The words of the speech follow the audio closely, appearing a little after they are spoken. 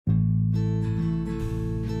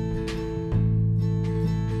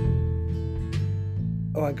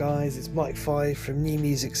Alright guys, it's Mike Five from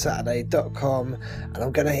NewMusicSaturday.com, and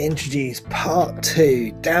I'm going to introduce part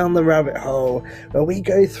 2, Down the Rabbit Hole, where we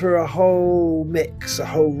go through a whole mix, a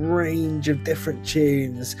whole range of different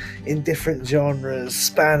tunes in different genres,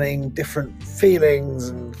 spanning different feelings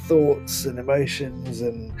and thoughts and emotions,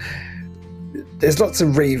 and there's lots of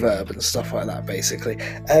reverb and stuff like that, basically.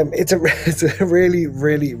 It's a really,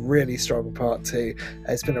 really, really strong part 2.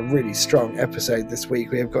 It's been a really strong episode this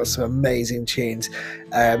week. We have got some amazing tunes.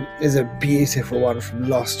 There's a beautiful one from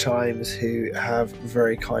Lost Chimes, who have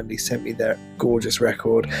very kindly sent me their gorgeous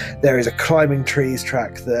record. There is a Climbing Trees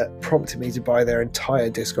track that prompted me to buy their entire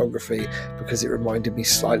discography because it reminded me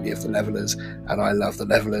slightly of the Levellers, and I love the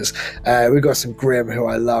Levellers. We've got some Grimm, who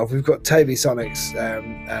I love. We've got Toby Sonics,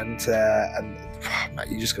 and mate,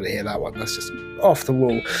 you just got to hear that one. That's just off the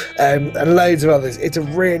wall, and loads of others. It's a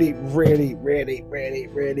really, really, really, really,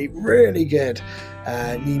 really, really good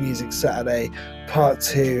New Music Saturday part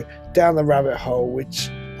 2, Down the Rabbit Hole, which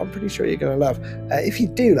I'm pretty sure you're going to love. If you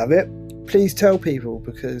do love it, please tell people,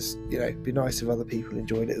 because it'd be nice if other people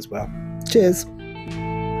enjoyed it as well. Cheers.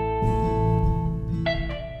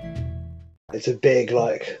 It's a big,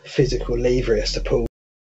 physical lever he has to pull.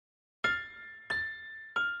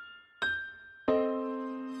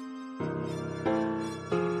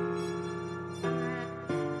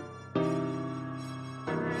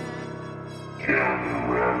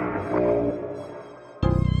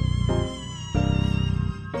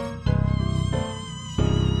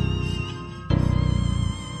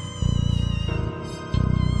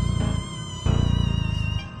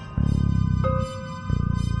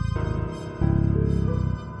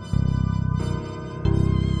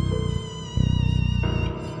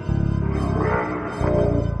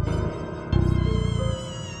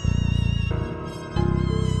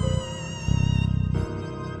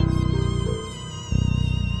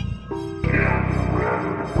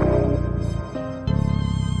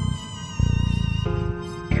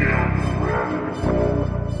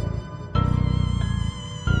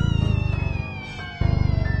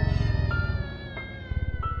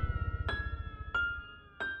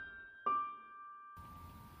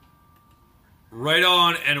 Right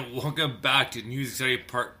on, and welcome back to Music Study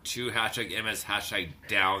Part 2, #MS,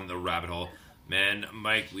 #Down the Rabbit Hole. Man,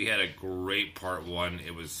 Mike, we had a great Part 1.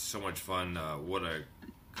 It was so much fun. What a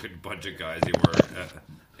good bunch of guys they were,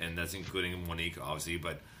 and that's including Monique, obviously,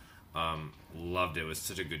 but loved it. It was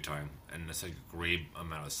such a good time, and such a great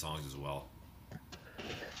amount of songs as well.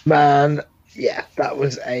 Man, yeah, that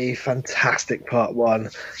was a fantastic Part 1.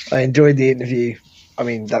 I enjoyed the interview. I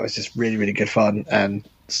mean, that was just really, really good fun, and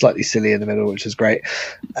slightly silly in the middle, which was great.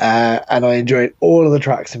 And I enjoyed all of the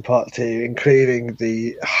tracks in part 2, including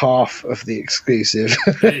the half of the exclusive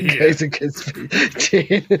Goes and Goodspeed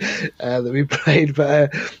tune that we played.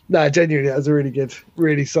 But no, genuinely, that was a really good,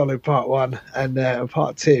 really solid part 1. And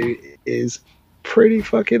part 2 is pretty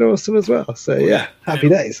fucking awesome as well. So yeah, happy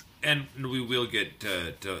days. And we will get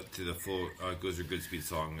to the full Goes or Goodspeed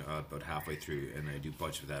song about halfway through, and I do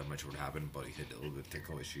bunch of that, much what happened, but he had a little bit of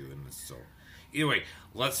technical issue, and so either way,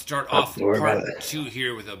 let's start off part 2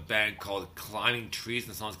 here with a band called Climbing Trees,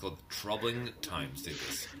 and the song's called Troubling Times. Take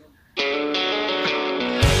this.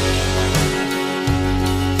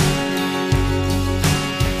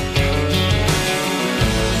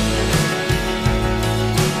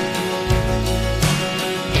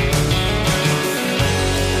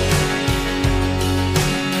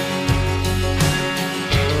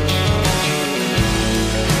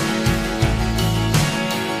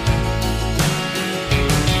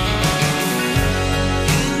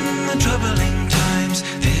 Troubling times,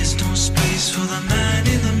 there's no space for the man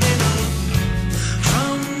in the middle.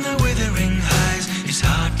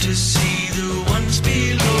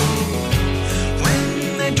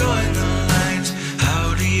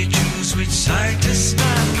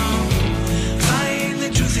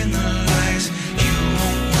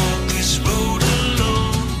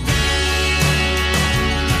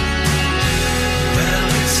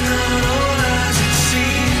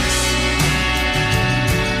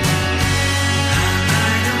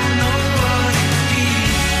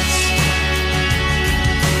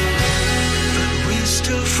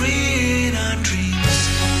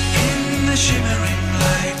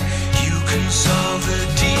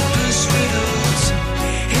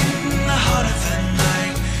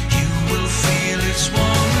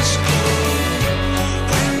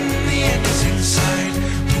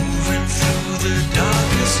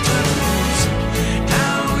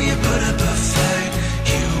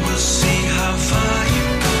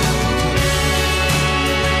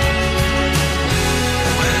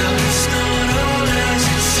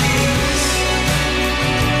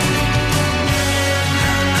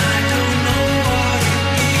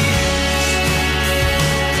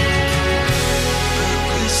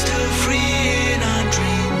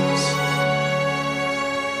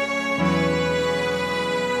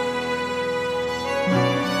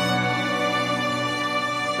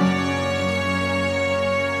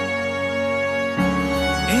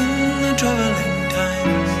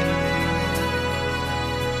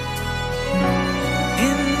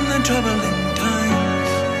 troubling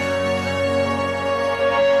times.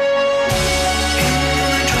 In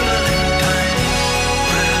the troubling times,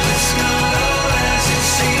 well, it's not all as it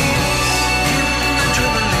seems. In the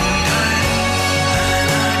troubling times,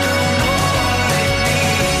 and I don't know what it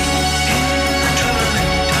means. In the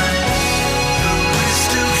troubling times, though we're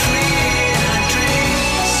still free in our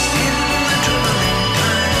dreams. In the troubling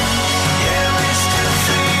times, yeah, we're still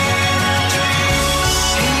free in our dreams.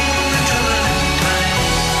 In the troubling times,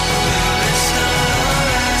 well, it's not all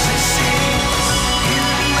as it seems. In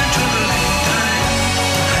the troubling times,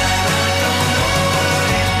 and I don't know what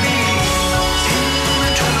it means. In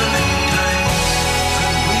the troubling times,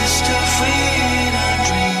 but we're still free in our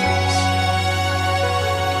dreams.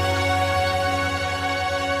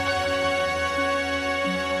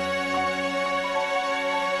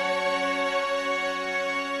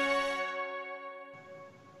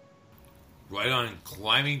 Right on,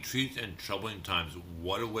 climbing trees and troubling times.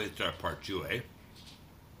 What a way to start part 2, eh?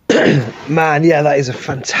 Man, yeah, that is a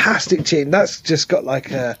fantastic tune. That's just got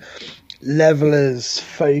like a Levelers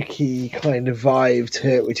folky kind of vibe to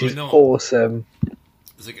it, which is awesome.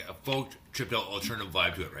 It's like a folk tripped out alternative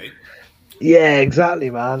vibe to it, right? Yeah,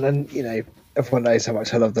 exactly, man. And you know, everyone knows how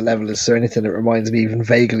much I love the Levelers, so anything that reminds me even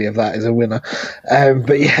vaguely of that is a winner.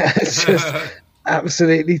 But yeah, it's just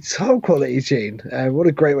absolutely top quality tune. What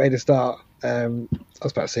a great way to start. I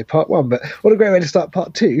was about to say part 1, but what a great way to start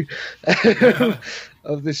part 2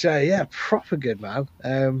 of the show. Yeah, proper good, man.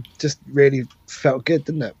 Just really felt good,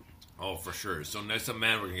 didn't it? Oh, for sure. So next up,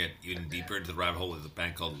 man, we're going to get even deeper into the rabbit hole with a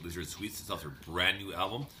band called Lizard Sweets. It's off their brand new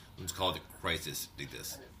album. It's called Crisis. Dig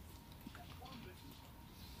this.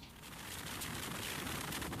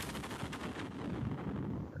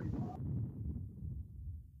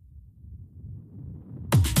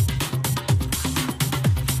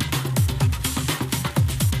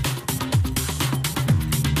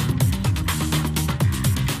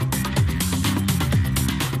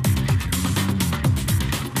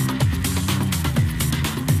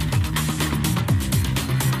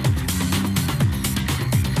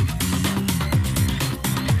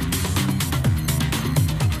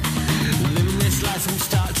 Living this life from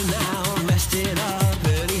start to now, messed it up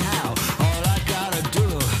anyhow. All I gotta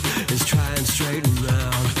do is try and straighten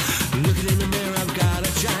round. Looking in the mirror, I've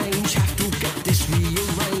gotta change. Have to get this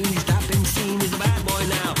rearranged. I've been seen as a bad boy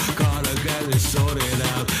now. Gotta get this sorted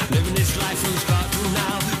out. Living this life from start to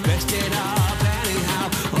now, messed it up anyhow.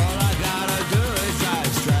 All I gotta do is try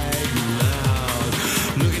and straighten round.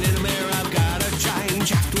 Looking in the mirror, I've gotta change.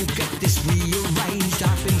 Have to get this rearranged.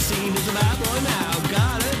 I've been seen as a bad boy now.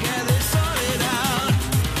 Gotta get this sorted out.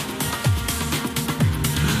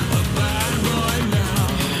 A bad boy now.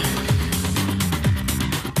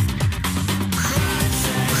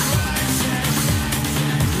 Crisis, crisis.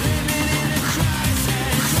 Living in a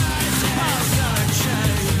crisis, crisis. I've gotta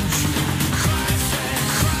change. Crisis,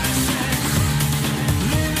 crisis.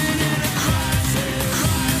 Living in a crisis,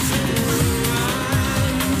 crisis.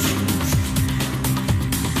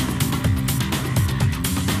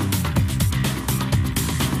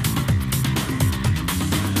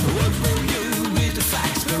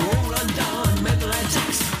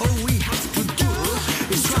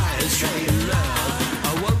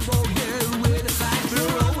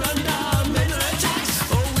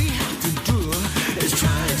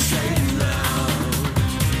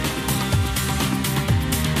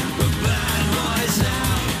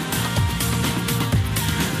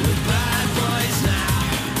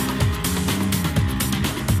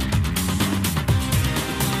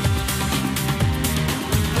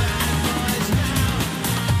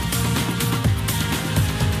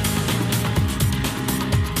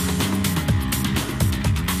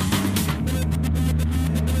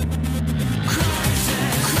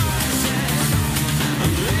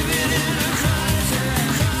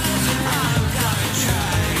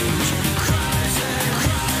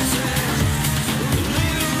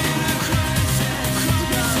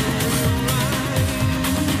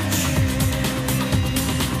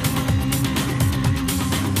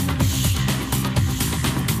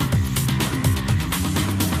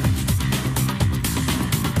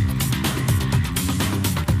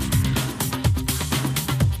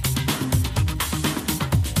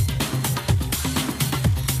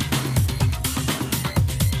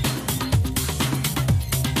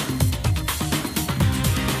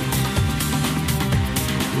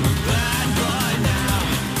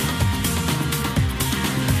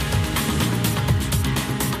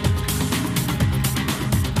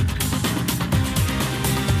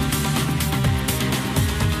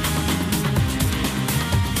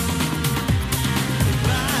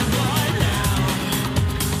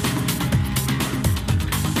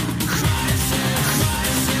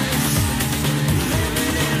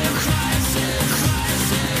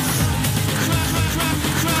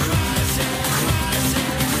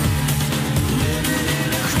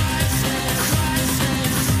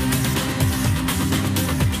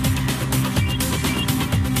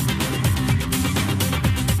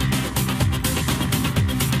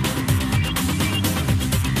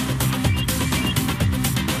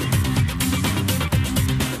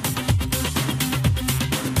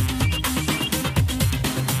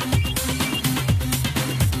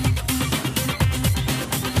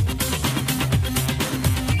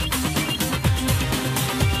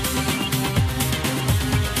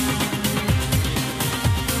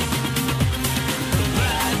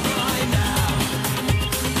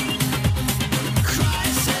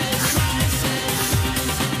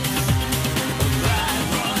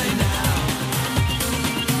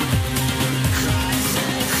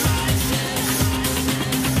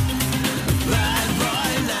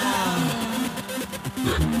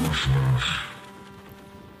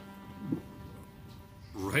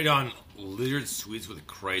 Right on, Lizard Sweets with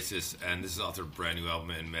Crisis, and this is off their brand new album.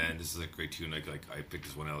 And man, this is a great tune. Like I picked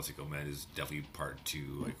this one out. I was like, oh man, this is definitely part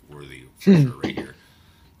 2, like worthy for sure right here.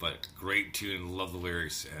 But great tune, love the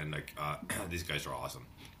lyrics, and like these guys are awesome.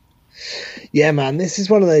 Yeah, man, this is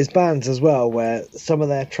one of those bands as well where some of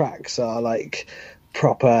their tracks are like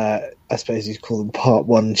proper, I suppose you'd call them part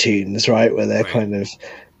 1 tunes, right? Where they're kind of,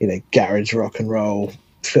 you know, garage rock and roll,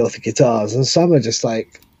 filthy guitars, and some are just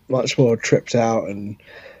like much more tripped out and,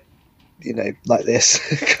 you know, like this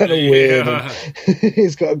kind of weird. And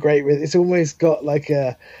it's got a great, it's almost got like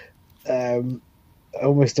a, I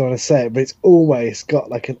almost don't want to say it, but it's almost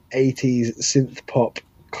got like an 80s synth pop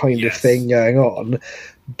kind of thing going on,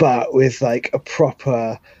 but with like a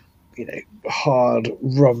proper, you know, hard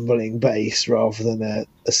rumbling bass rather than a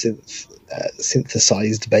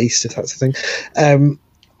synthesized bass, if that's the thing.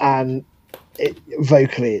 And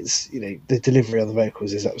vocally, it's, you know, the delivery on the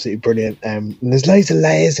vocals is absolutely brilliant. And there's loads of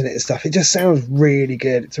layers in it and stuff. It just sounds really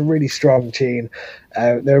good. It's a really strong tune.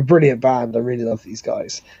 They're a brilliant band. I really love these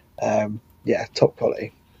guys. Yeah, top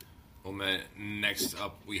quality. Well, man, next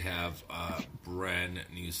up we have a brand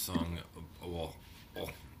new song. Well,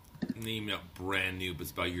 named up brand new, but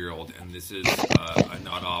it's about a year old, and this is a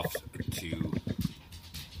nod off to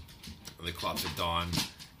the Collapse of Dawn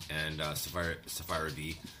and Sapphire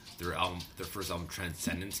D. Their first album,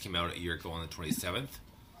 Transcendence, came out a year ago on the 27th.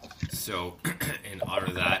 So, in honor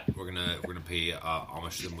of that, we're gonna pay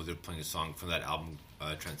homage to them with playing a song from that album,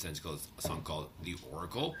 Transcendence, a song called "The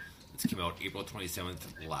Oracle." This came out April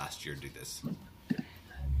 27th last year. Do this.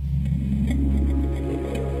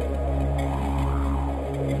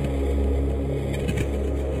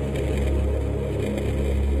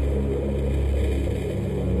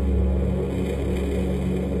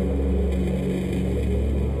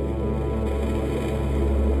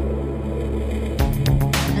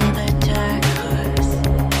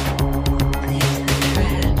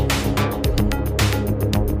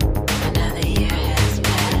 Another year has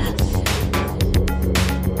passed,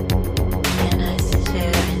 and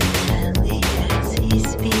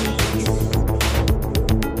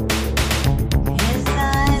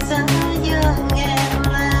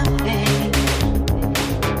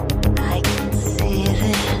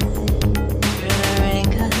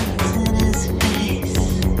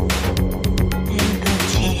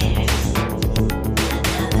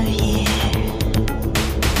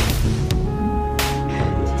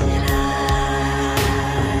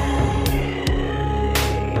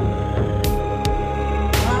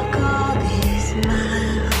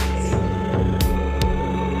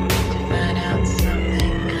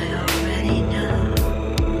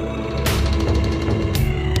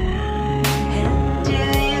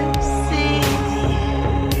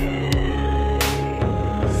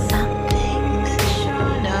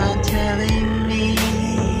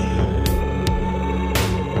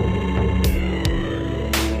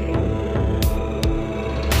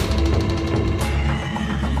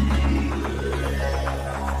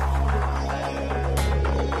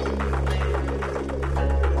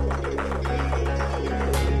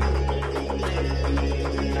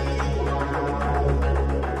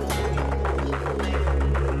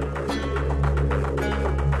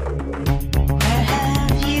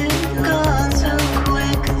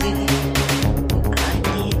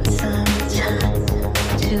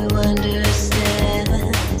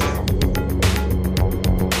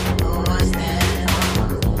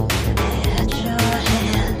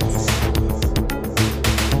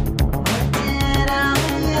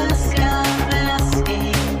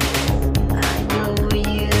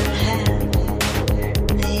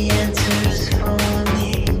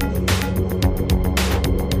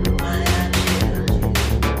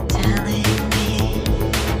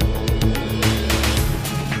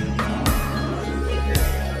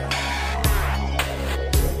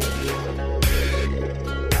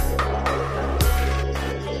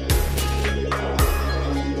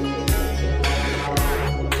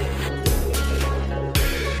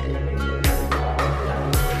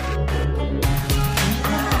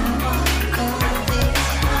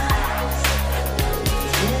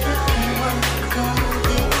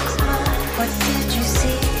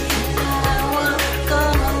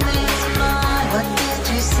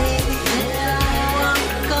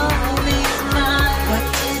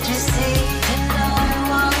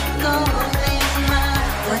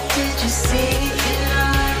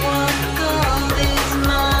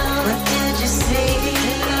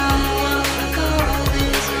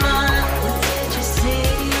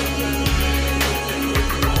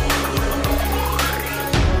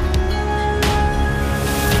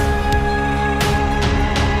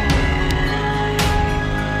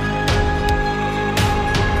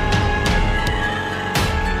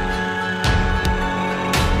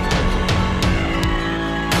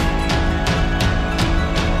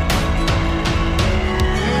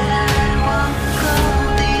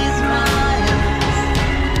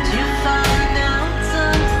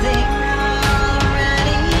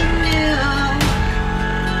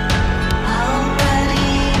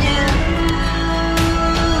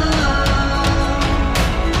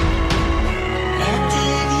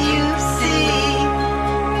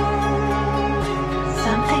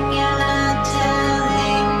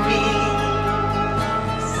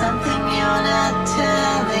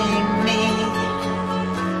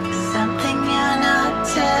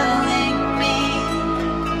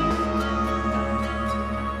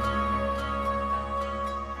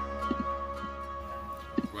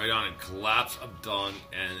Right on, and Collapse of Dawn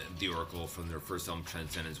and The Oracle from their first album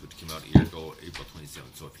Transcendence, which came out a year ago, April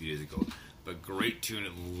 27th, so a few days ago. But great tune,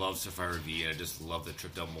 love Sapphire V, and I just love the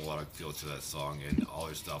tripped out melodic feel to that song and all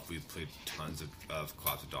their stuff. We've played tons of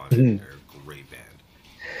Collapse of Dawn, and they're a great band.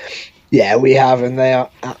 Yeah, we have, and they are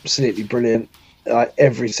absolutely brilliant. Like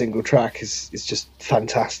every single track is just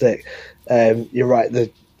fantastic. You're right, the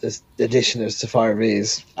addition of Sapphire V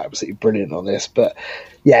is absolutely brilliant on this, but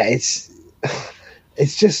yeah,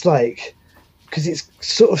 it's just like, because it's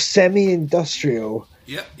sort of semi-industrial,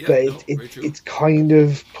 but it's kind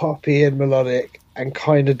of poppy and melodic and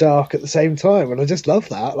kind of dark at the same time, and I just love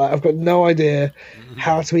that. Like, I've got no idea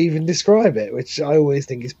how to even describe it, which I always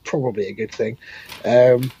think is probably a good thing.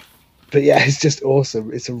 But yeah, it's just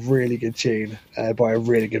awesome. It's a really good tune by a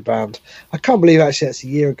really good band. I can't believe actually that's a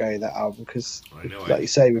year ago, that album, because like you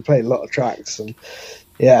say, we played a lot of tracks, and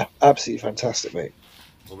yeah, absolutely fantastic, mate.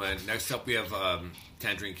 Well, man, next up we have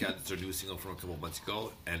Tangerine Cat. It's their new single from a couple months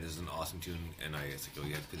ago, and this is an awesome tune, and I guess I go,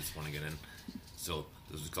 yeah, put this one again in. So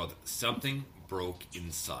this is called Something Broke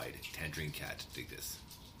Inside. Tangerine Cat, dig this.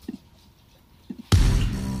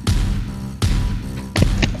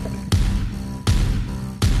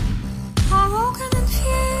 I'm walking in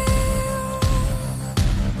fear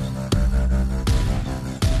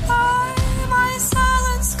by my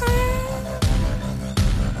silent scream.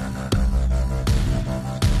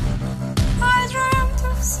 I dreamt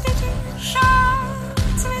of spitting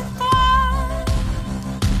shards with blood.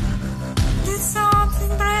 Did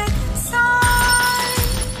something break inside?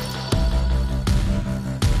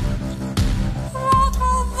 What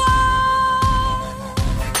was that?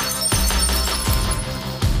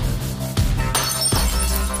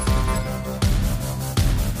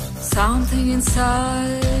 Something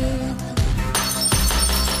inside,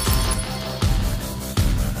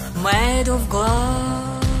 made of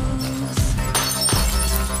glass,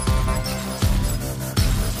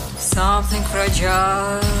 something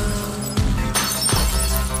fragile.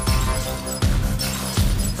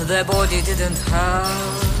 The body didn't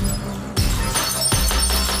have,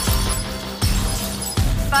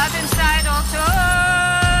 but inside also.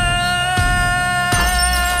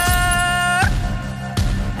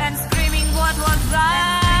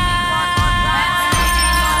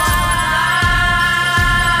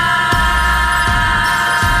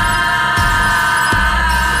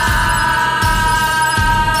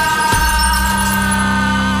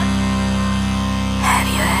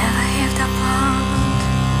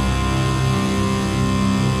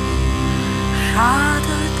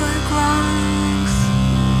 Shattered by glass,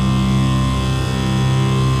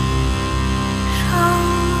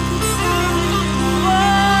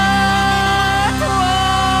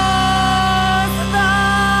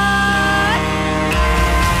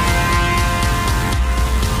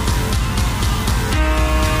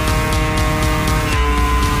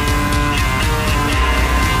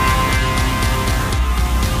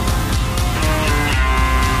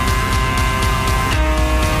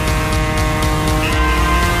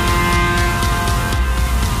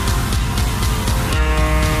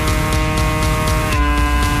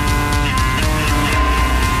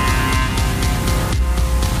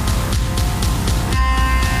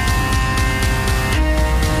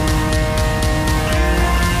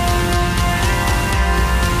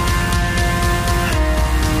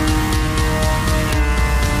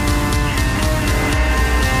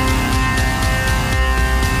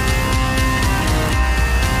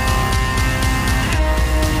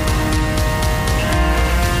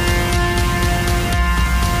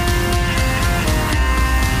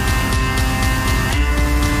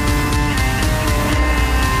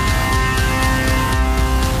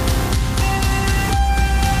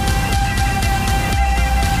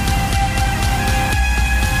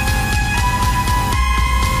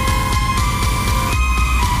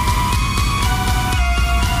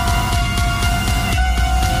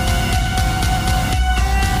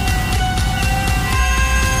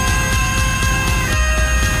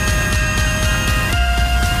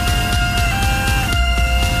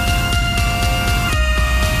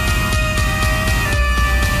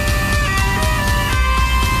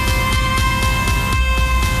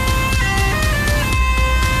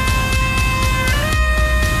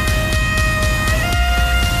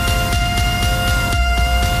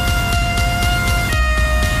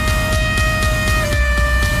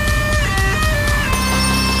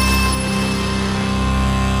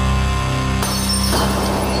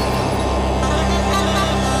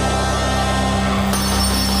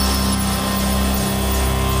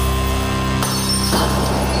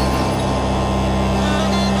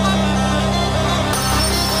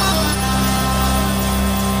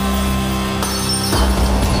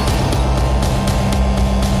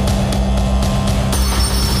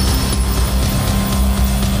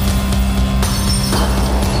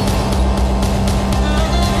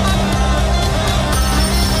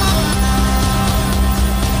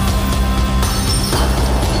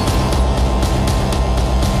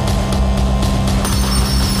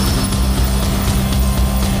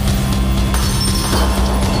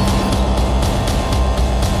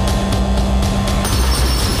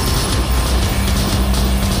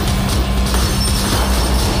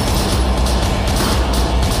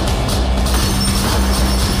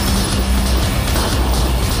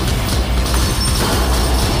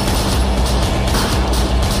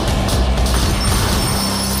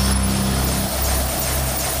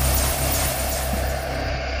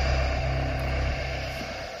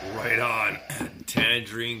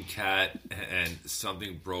 Tangerine Cat and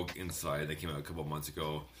Something Broke Inside that came out a couple months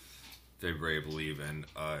ago, February, I believe, and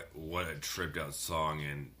what a tripped out song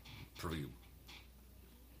and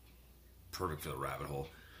perfect for the rabbit hole.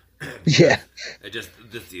 Yeah. It just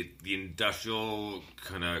the industrial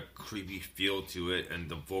kind of creepy feel to it, and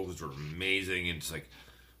the vocals were amazing, and just like,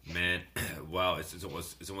 man, wow, it's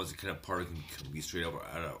almost kind of part of can be straight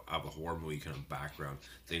out of a horror movie kind of background.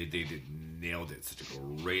 They nailed it. Such a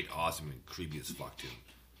great, awesome, and creepy as fuck tune.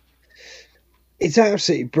 It's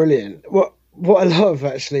absolutely brilliant. What I love,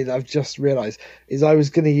 actually, that I've just realised, is I was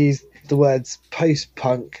going to use the words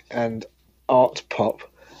post-punk and art pop.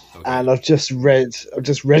 Okay. And I've just read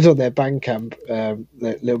on their Bandcamp a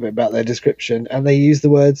little bit about their description, and they use the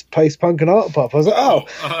words post-punk and art pop. I was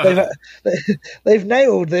like, they've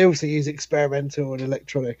nailed. They also use experimental and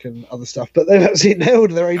electronic and other stuff, but they've actually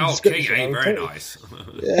nailed their own description. Okay, very nice.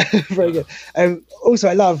 Yeah, very good. Also,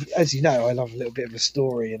 I love, as you know, I love a little bit of a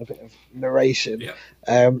story and a bit of narration.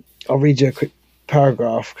 Yeah. I'll read you a quick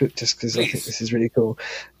paragraph just because I think this is really cool.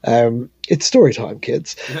 It's story time,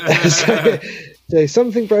 kids. So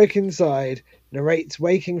Something Broke Inside narrates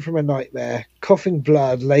waking from a nightmare, coughing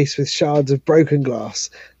blood laced with shards of broken glass,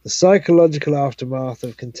 the psychological aftermath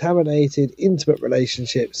of contaminated, intimate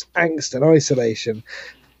relationships, angst and isolation.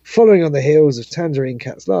 Following on the heels of Tangerine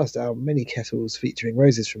Cat's last album, Many Kettles, featuring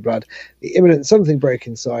Roses from Blood, the imminent Something Broke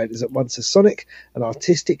Inside is at once a sonic and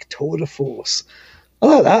artistic tour de force. I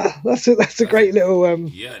like that. That's a great little.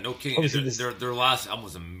 Yeah, no kidding. Their last album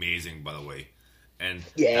was amazing, by the way. And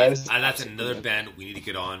yeah, that's another band we need to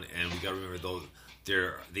get on, and we got to remember though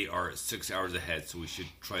they are 6 hours ahead, so we should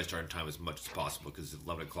try to start on time as much as possible because it's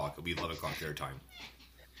 11 o'clock. It'll be 11 o'clock their time.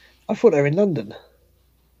 I thought they were in London.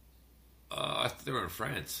 I thought they were in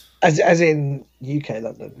France. As in UK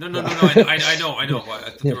London. No. I know. I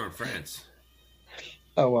thought they were in France.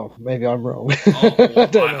 Oh well, maybe I'm wrong.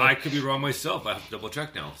 I could be wrong myself. I have to double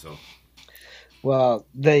check now. So. Well,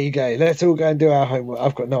 there you go. Let's all go and do our homework.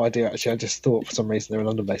 I've got no idea, actually. I just thought for some reason they were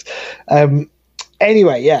London-based.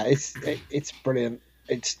 Anyway, yeah, it's brilliant.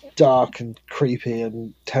 It's dark and creepy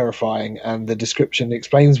and terrifying, and the description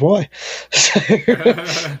explains why. So,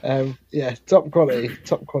 yeah, top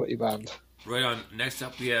quality band. Right on. Next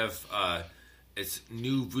up, we have it's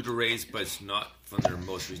new Voodoo Rays, but it's not from their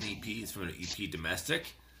most recent EP. It's from their EP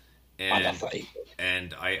Domestic. And, I love that EP.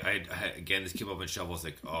 And I again, this came up in shuffle. I was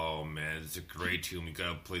like, oh man, it's a great tune. We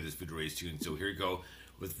gotta play this Voodoo Rays tune. So here we go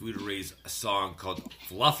with Voodoo Rays, a song called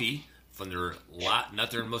Fluffy from their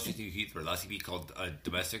not their most recent EP, their last EP called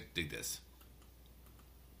Domestic. Dig this.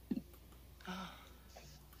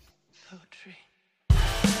 Poetry.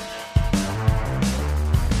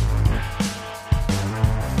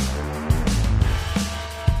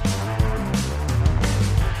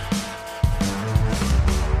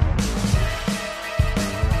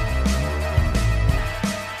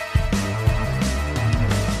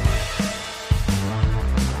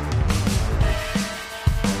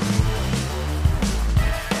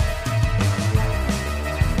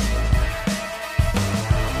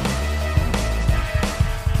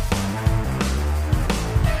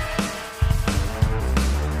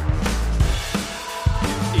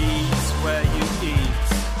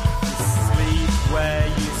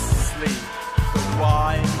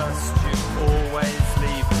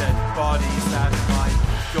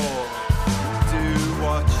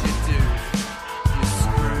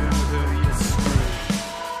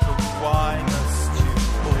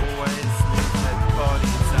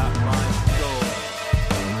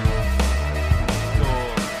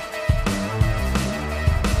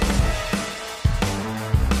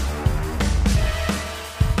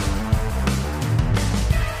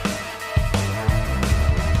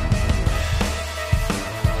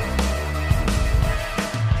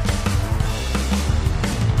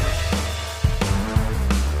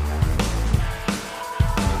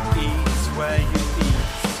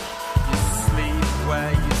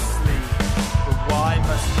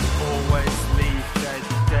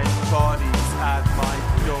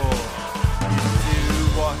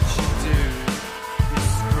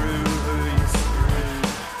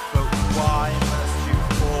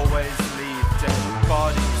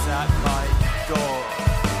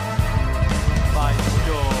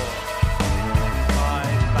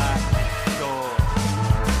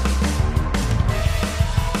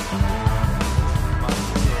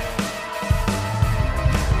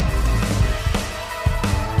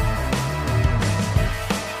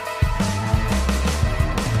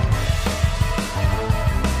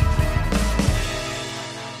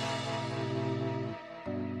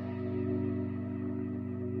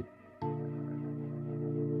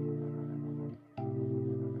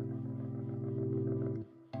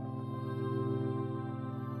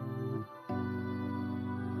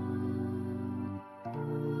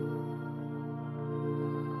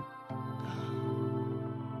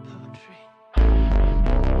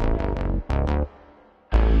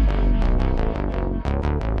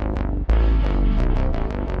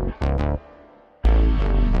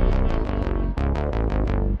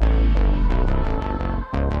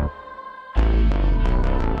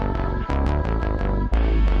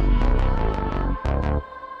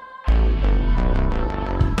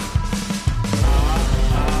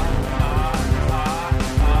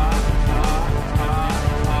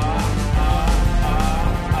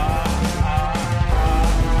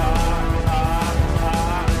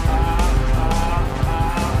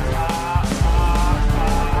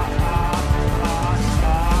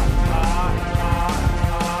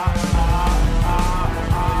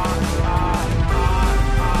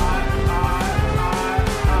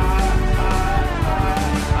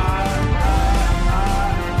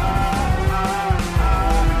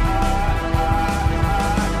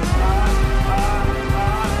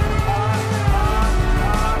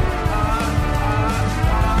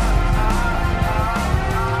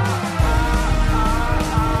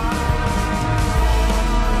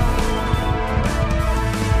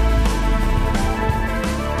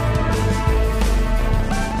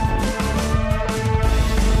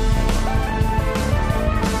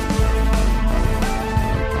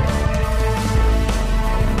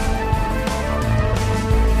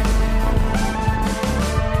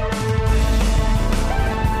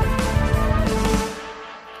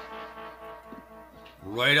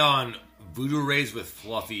 Right on. Voodoo Rays with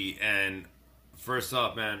Fluffy. And first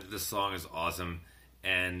off, man, this song is awesome.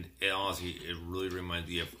 And it honestly, it really reminds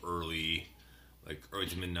me of early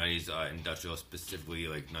to mid 90s industrial, specifically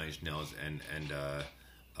like Nine Inch Nails and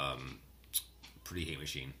Pretty Hate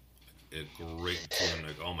Machine. A great tune.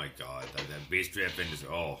 Like, oh my god, that bass riff and just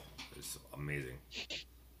it's amazing.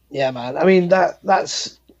 Yeah, man. I mean,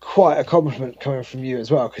 that's quite a compliment coming from you as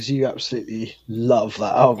well, because you absolutely love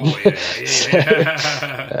that album. Oh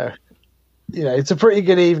yeah. You know, it's a pretty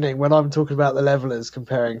good evening when I'm talking about the Levelers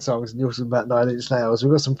comparing songs and you're talking about Nine Inch Nails.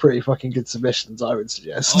 We've got some pretty fucking good submissions, I would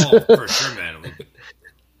suggest. Oh, for sure,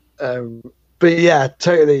 man. But yeah,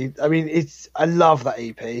 totally. I mean, I love that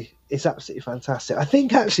EP. It's absolutely fantastic. I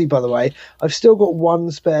think, actually, by the way, I've still got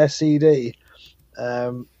one spare CD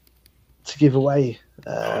to give away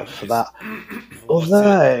for that.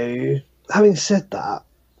 Although, having said that,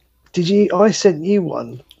 I sent you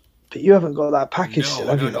one, but you haven't got that package still,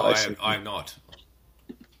 have you? I'm not.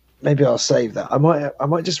 Maybe I'll save that. I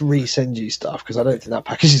might just resend you stuff, because I don't think that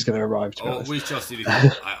package is going to arrive. To be honest. We shall see.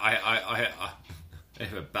 Because I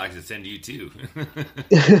have a bag to send you too.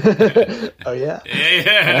 Oh yeah.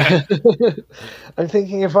 Yeah. I'm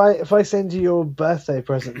thinking if I send you your birthday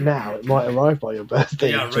present now, it might arrive by your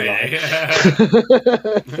birthday. Yeah, in July.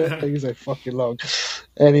 right. Things are fucking long.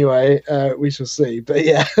 Anyway, we shall see. But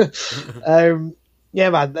yeah, yeah,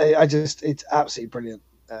 man. It's absolutely brilliant.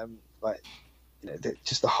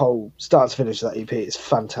 Just the whole start to finish of that EP is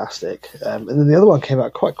fantastic. And then the other one came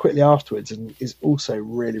out quite quickly afterwards and is also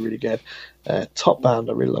really, really good. Top band.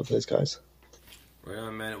 I really love those guys. Right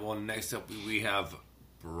on, man. Well, next up we have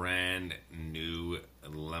brand new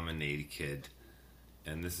Lemonade Kid.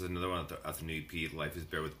 And this is another one of the new EP, Life is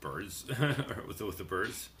Bare with Birds. Or with the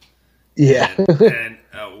birds. Yeah. And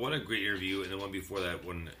what a great interview. And the one before that,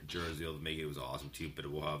 when Jared's able to make it, was awesome too. But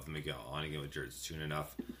we'll have to make it on again with Jared soon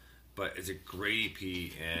enough. But it's a great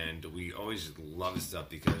EP, and we always love his stuff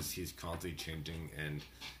because he's constantly changing and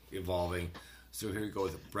evolving. So here we go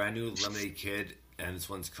with brand new Lemonade Kid, and this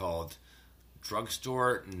one's called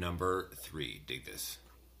Drugstore Number 3. Dig this.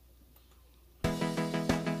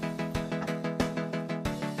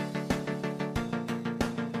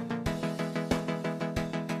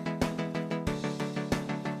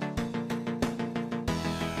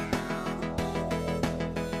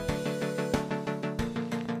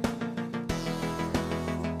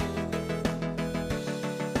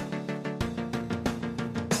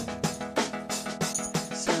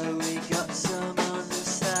 So we got some on the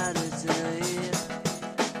Saturday.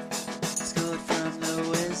 Scored from the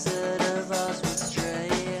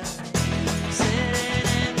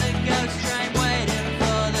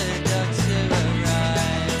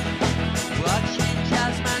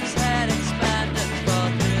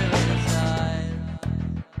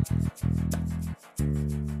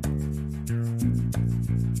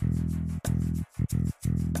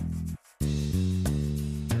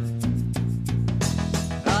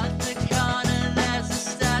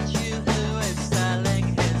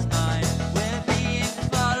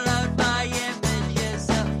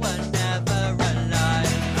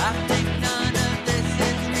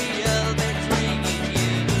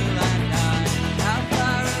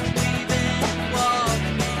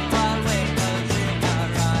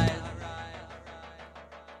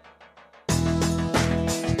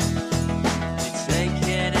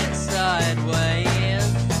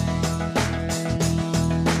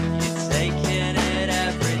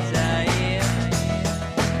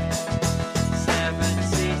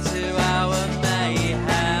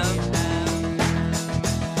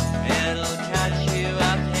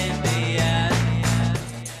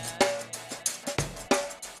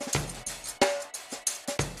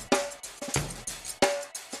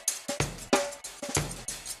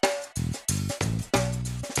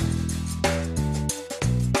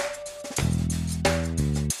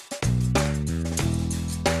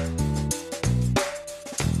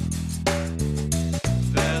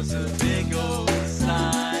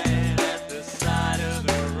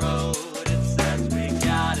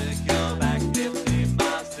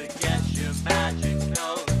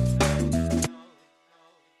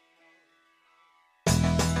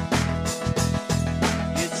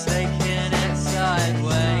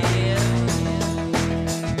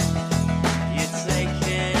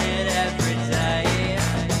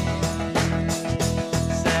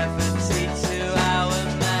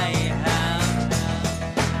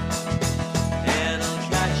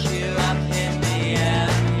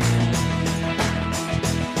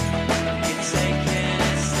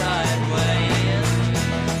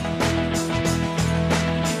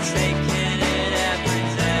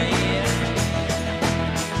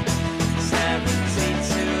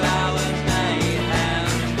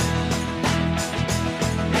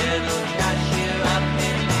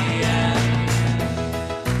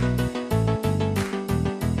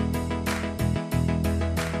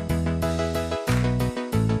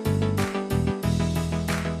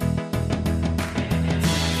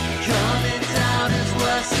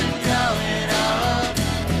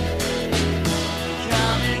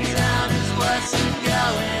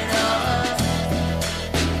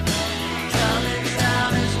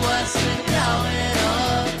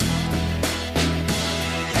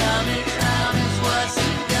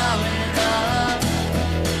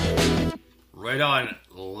Right on.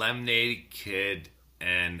 Lemonade Kid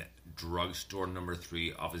and Drugstore Number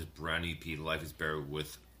 3 off his brand new EP, Life is Better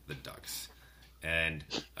with the Ducks. And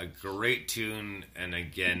a great tune, and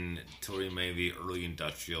again, totally made the early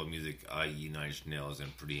industrial music, i.e. Nine Inch Nails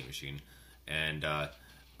and Pretty Hate Machine. And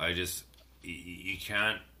you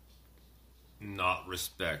can't not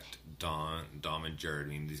respect Dom and Jared. I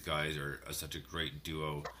mean, these guys are such a great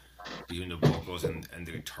duo. Between the vocals and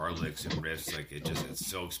the guitar licks and riffs, like it's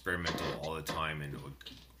so experimental all the time, and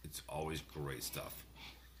it's always great stuff.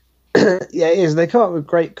 Yeah, it is. They come up with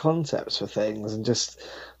great concepts for things, and just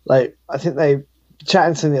like I think they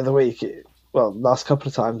chatting to them the other week. Last couple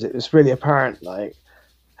of times, it was really apparent like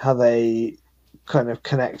how they kind of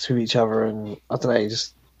connect with each other, and I don't know,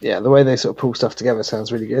 just the way they sort of pull stuff together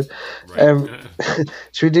sounds really good. Right.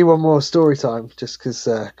 Should we do one more story time? Just because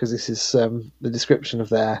this is the description of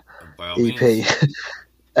their By all EP. means.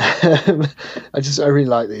 I really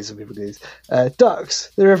like these when people do these. Ducks,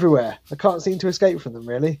 they're everywhere. I can't seem to escape from them,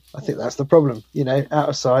 really. I think that's the problem. Out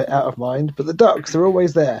of sight, out of mind. But the ducks, they're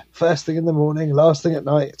always there. First thing in the morning, last thing at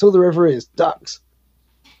night. It's all there ever is. Ducks.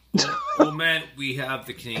 Well, man, we have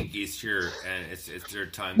the Canadian geese here, and it's their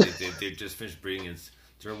time. They've just finished breeding, and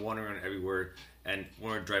they're wandering around everywhere. And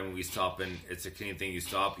when we're driving, we stop, and it's a Canadian thing. You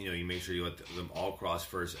stop, you make sure you let them all cross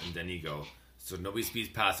first, and then you go. So nobody speeds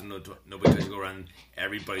past them, nobody tries to go around.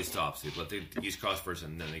 Everybody stops. They let the geese cross first,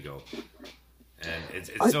 and then they go. And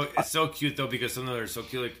it's so cute though, because some of them are so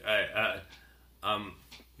cute. Like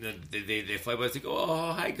they fly by. It's like,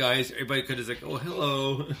 oh, hi guys. Everybody could is like, oh,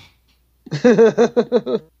 hello.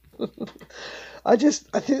 I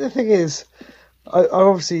think the thing is, I'm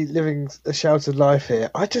obviously living a sheltered life here.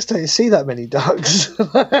 I just don't see that many ducks.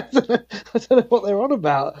 I don't know what they're on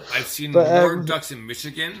about. I've seen more ducks in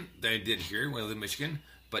Michigan than I did here when I lived in Michigan.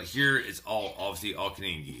 But here it's obviously all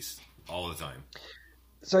Canadian geese all the time.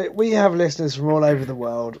 So we have listeners from all over the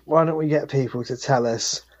world. Why don't we get people to tell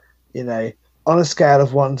us, on a scale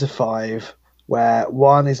of 1 to 5, where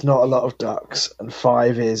 1 is not a lot of ducks and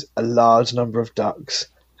 5 is a large number of ducks.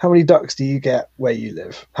 How many ducks do you get where you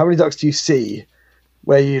live? How many ducks do you see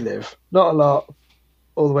where you live? Not a lot,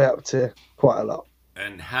 all the way up to quite a lot.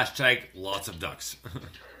 And hashtag lots of ducks.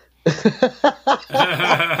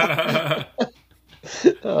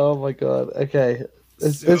 Oh my god. Okay.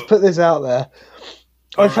 Let's put this out there.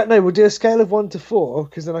 In fact, no, we'll do a scale of 1 to 4,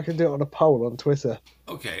 because then I can do it on a poll on Twitter.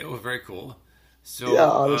 Okay, well, very cool. So Yeah,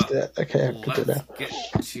 let's do it. Okay, I can do it now. let's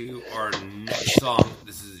get to our next song.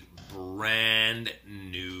 This is brand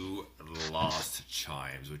new Lost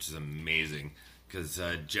Chimes, which is amazing, because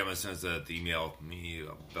Gemma sends the email me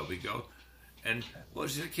about a week ago, and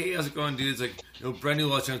she's like, hey, how's it going, dude? It's like, brand new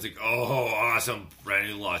Lost Chimes. Like, oh, awesome, brand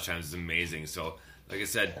new Lost Chimes is amazing. So like I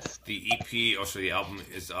said, the EP, the album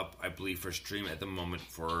is up, I believe, for stream at the moment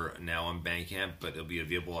for now on Bandcamp, but it'll be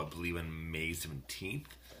available, I believe, on May 17th.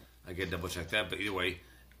 I gotta double check that, but either way,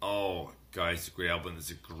 guys, it's a great album. It's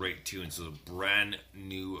a great tune. So the brand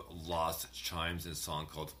new Lost Chimes and a song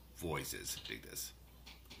called Voices. Dig this.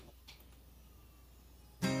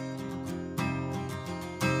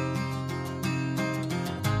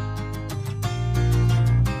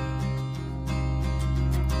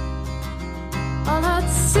 All at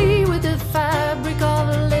sea with the fabric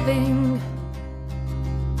of living,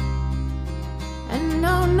 and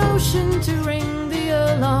no notion to ring the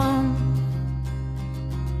alarm.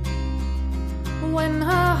 When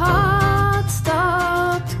her heart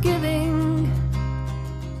stopped giving,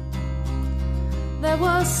 there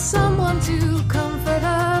was someone to comfort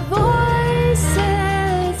her.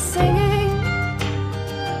 Voices singing,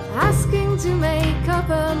 asking to make up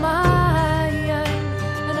her mind,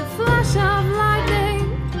 and a flash of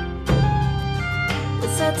lightning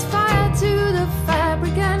that sets fire to the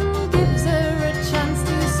fabric and gives her a chance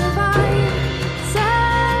to survive.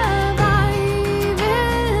 Survive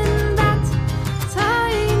in that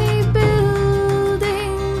tiny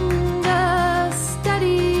building, a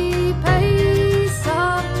steady pace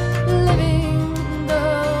of living.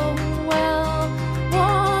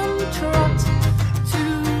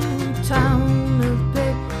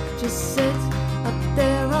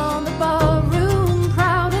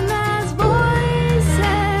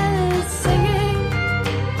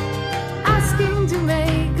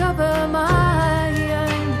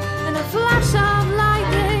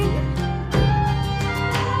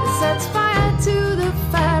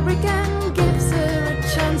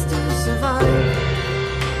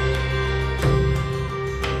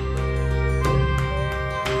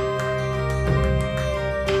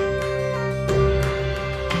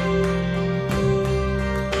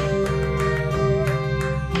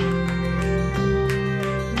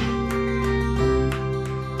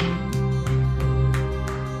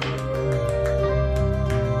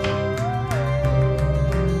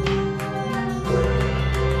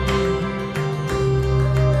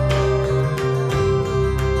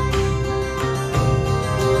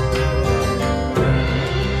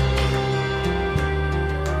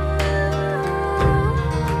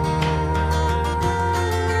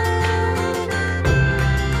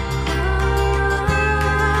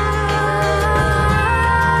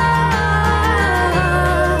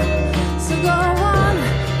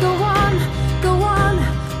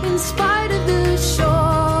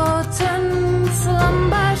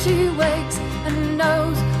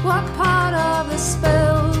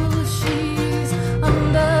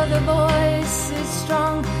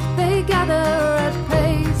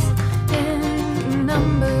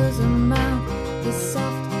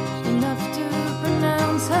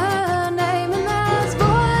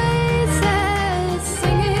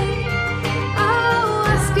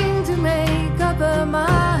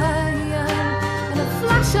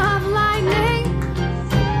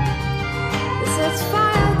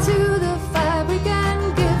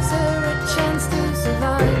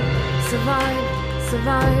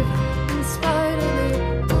 survive in spite of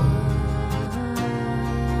it all.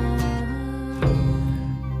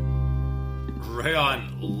 Right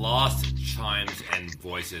on, Lost Chimes and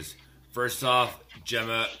Voices. First off,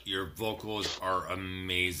 Gemma, your vocals are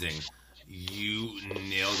amazing. You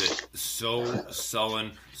nailed it. So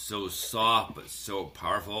sullen, so soft, but so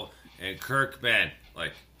powerful. And Kirk, man,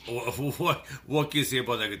 like, what can you say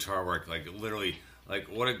about that guitar work? Like, literally, like,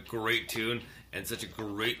 what a great tune and such a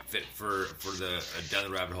great fit for the Down the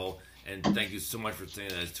Rabbit Hole. And thank you so much for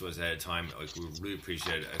singing this to us at a time. Like, we really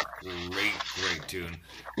appreciate it. A great tune.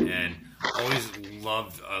 And always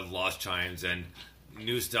loved Lost Chimes and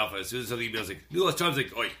new stuff. As soon as something emails like new Lost Chimes,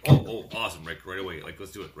 like, oh, awesome, right away. Like,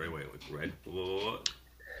 let's do it right away. Like, right.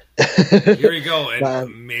 Here you go. And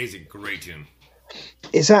amazing, great tune.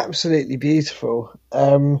 It's absolutely beautiful. I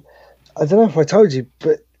don't know if I told you,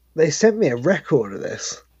 but they sent me a record of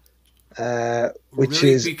this. Which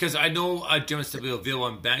really? is Because I know Gemma Stabile available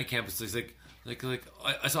on Bandcamp. It's like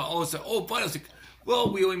I saw all this. Oh, but I was like,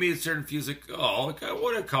 well, we only made a certain few. It's like, oh, like, I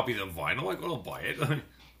want to copy the vinyl. Like, I'll buy it.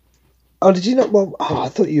 Oh, did you not? Well, I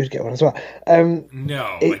thought you would get one as well.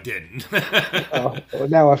 No, I didn't. Well,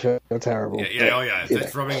 now I feel terrible. Yeah.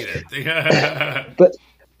 That's rubbing it in. But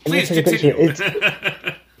please I'm gonna take a continue.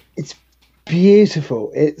 picture. It's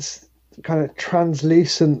beautiful. It's kind of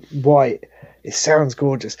translucent white. It sounds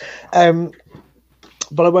gorgeous.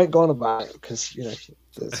 But I won't go on about it because, you know,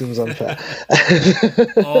 that seems unfair.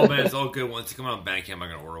 Oh, man, it's all good. Once you come out on Bandcamp, I'm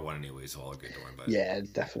going to order one anyway, so all good. Don't worry about it. Yeah,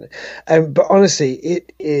 definitely. But honestly,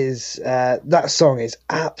 it is, that song is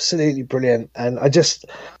absolutely brilliant. And I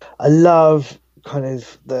love kind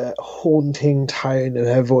of the haunting tone in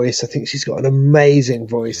her voice. I think she's got an amazing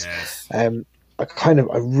voice. Yes. I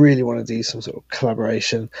really want to do some sort of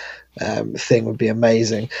collaboration thing. Would be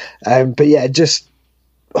amazing. But yeah, just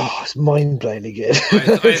it's mind-blowingly good.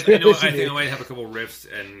 I think I might have a couple riffs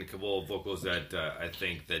and a couple of vocals that I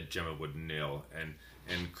think that Gemma would nail,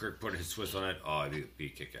 and Kirk put his twist on it. Oh, it'd be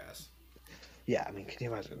kick-ass. Yeah, I mean, can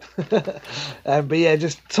you imagine? But yeah,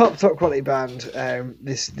 just top quality band.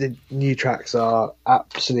 The new tracks are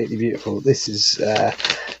absolutely beautiful. This is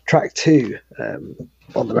track 2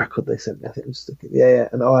 on the record they sent me. I think I'm just looking. Yeah,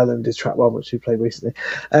 and Ireland is track 1, which we played recently.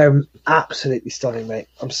 Absolutely stunning, mate.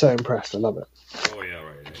 I'm so impressed. I love it. Oh yeah,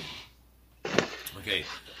 right. Okay,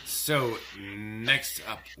 so next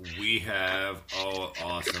up we have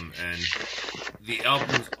awesome, and the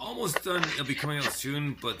album's almost done. It'll be coming out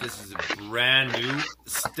soon, but this is a brand new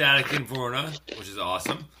Static Inferno, which is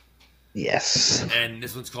awesome. Yes. And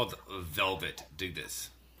this one's called Velvet. Dig this.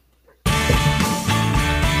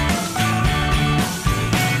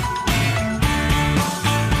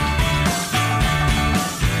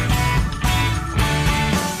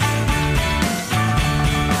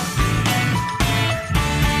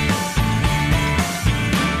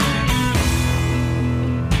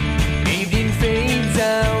 Evening fades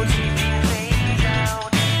out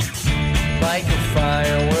like a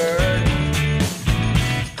firework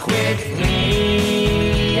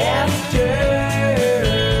quickly after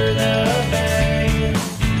the bang.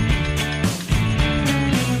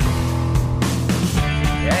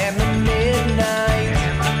 And the midnight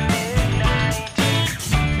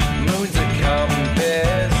moon's a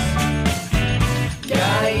compass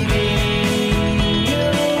guiding you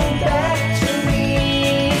back to me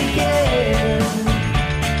again.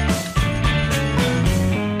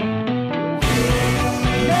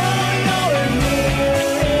 Now you're here with I know.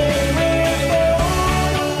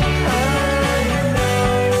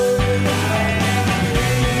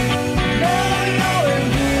 Now you're here, but you want to know.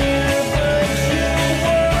 Will I remember you next year?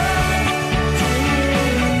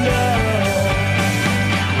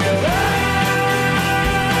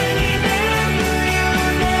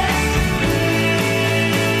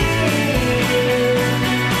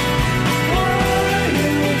 Or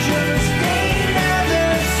you just another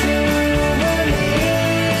souvenir?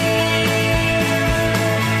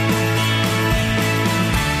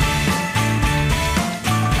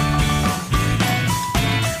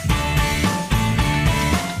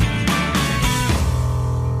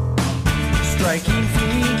 Striking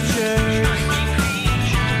features,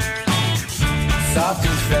 soft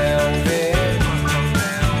as velvet,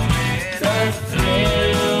 the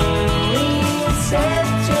thrilling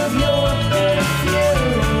scent of your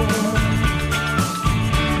perfume.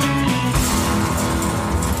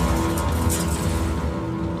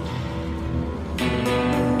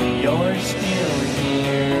 You're still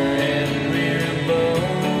here and we're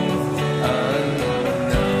both unknown.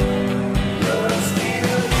 You're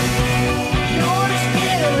still here,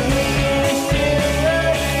 still I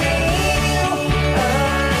feel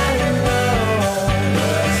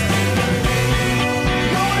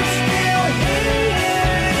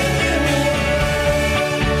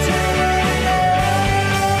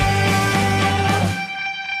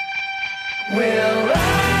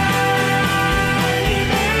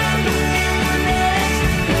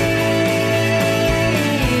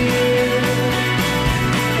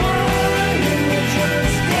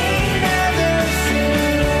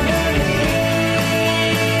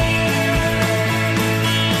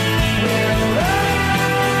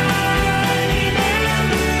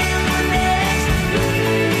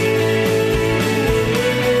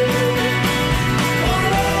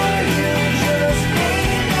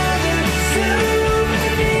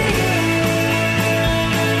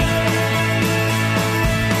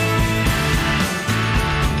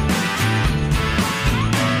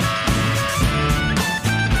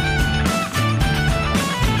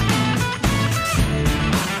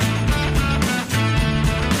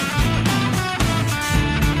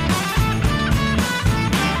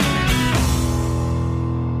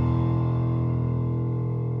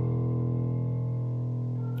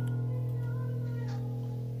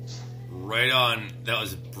Right on. That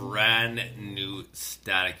was brand new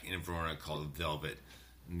Static Inferno called Velvet.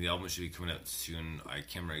 And the album should be coming out soon. I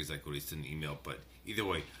can't remember exactly what he said in the email, but either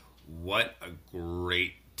way, what a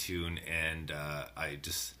great tune. And I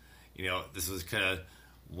just, this was kind of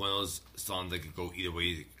one of those songs that could go either way.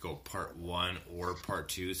 It could go part 1 or part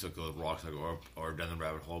 2. So it could go rock or down the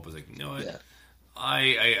rabbit hole. But it's like, you know what? Yeah.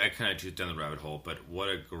 I kind of choose down the rabbit hole. But what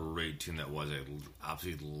a great tune that was. I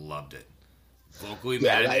absolutely loved it. Vocally,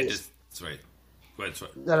 Yeah, man, that it is- just... Sorry. Go ahead,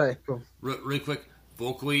 sorry. No, cool. Really quick,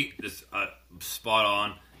 vocally, just spot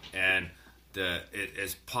on, and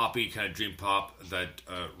it's poppy, kind of dream pop that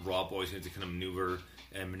Rob always seems to kind of maneuver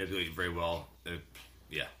and manipulate very well.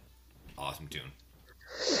 Yeah, awesome tune.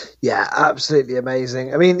 Yeah, absolutely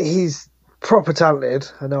amazing. I mean, he's proper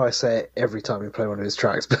talented. I know I say it every time we play one of his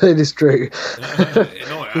tracks, but it is true. No,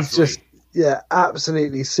 absolutely. He's just,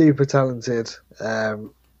 absolutely super talented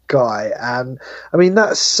guy. And I mean,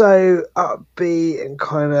 that's so upbeat and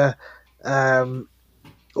kind of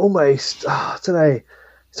almost, I don't know,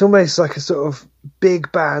 it's almost like a sort of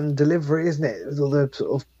big band delivery, isn't it? With all the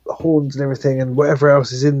sort of horns and everything and whatever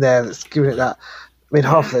else is in there that's giving it that. I mean,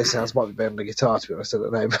 half of those sounds might be better on the guitar, to be honest, I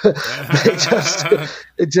don't know, but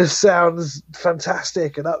it just sounds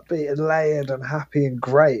fantastic and upbeat and layered and happy and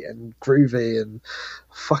great and groovy, and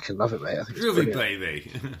I fucking love it, mate. I think it's Groovy, brilliant.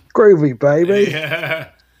 baby. Groovy, baby. Yeah.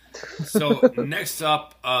 So next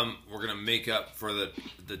up, we're gonna make up for the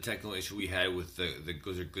technical issue we had with the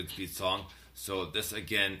Gozer Goodspeed song. So this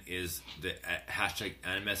again is the hashtag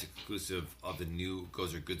NMS exclusive of the new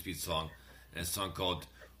Gozer Goodspeed song, and it's a song called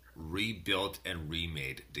Rebuilt and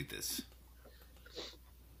Remade. Dig this.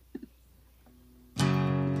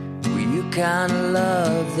 You kinda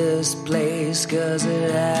love this place 'cause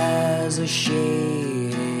it has a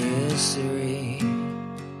shady history.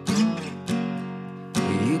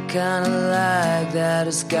 You kinda like that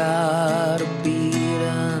it's got a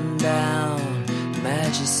beaten down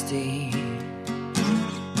majesty.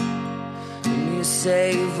 And you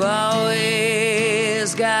say you've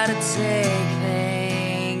always gotta take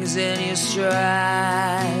things in your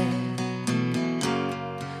stride.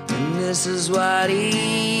 And this is what evolution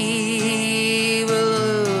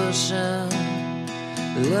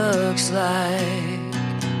looks like.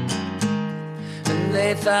 And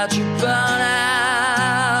they thought you burn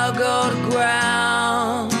out, go to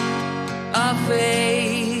ground, or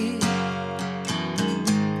fade.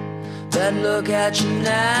 But look at you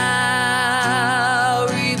now,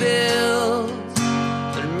 rebuild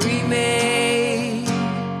and remade.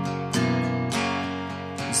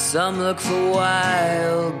 Some look for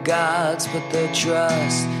wild gods, put their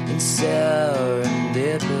trust in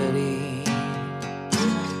serendipity.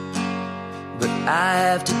 But I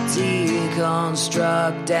have to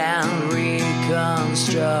deconstruct and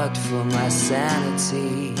reconstruct for my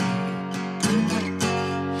sanity.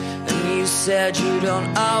 And you said you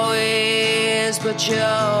don't always put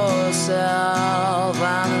yourself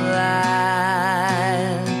on the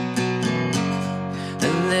line.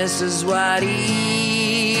 And this is what evolution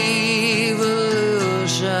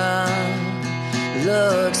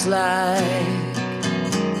looks like.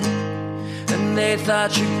 And they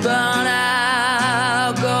thought you'd burn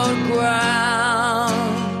out, go to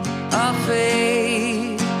ground, or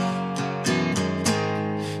fade.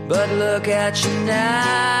 But look at you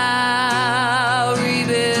now,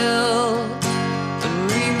 rebuild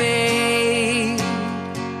and remade.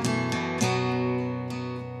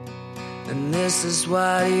 And this is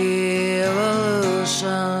what evolution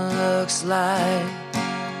looks like.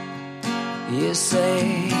 You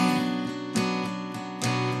say,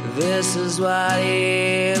 this is what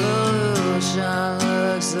evolution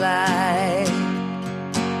looks like.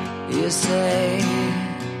 You say,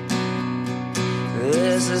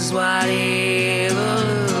 this is what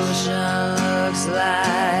evolution looks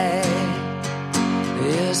like.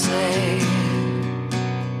 You say,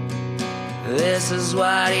 this is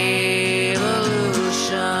what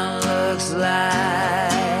evolution looks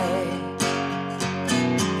like.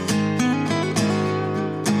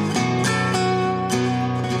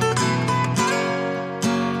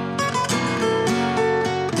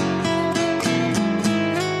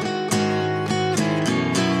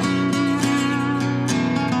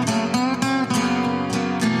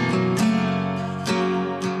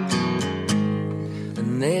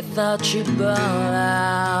 They thought you'd burn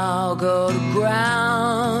out, go to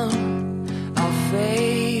ground, or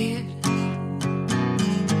fade.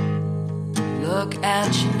 Look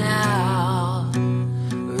at you now,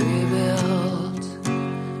 rebuilt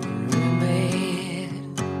and remade.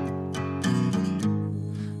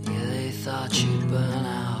 Yeah, they thought you'd burn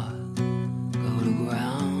out, go to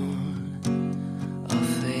ground, or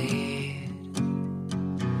fade.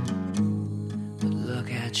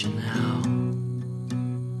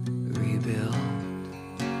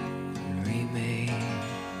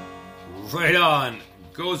 Right on.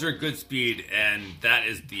 Gozer Goodspeed, and that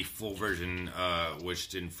is the full version, which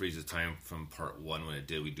didn't freeze the time from part 1 when it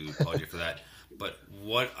did. We do apologize for that. But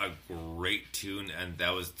what a great tune, and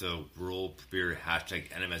that was the world premiere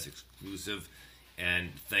 #NMS exclusive.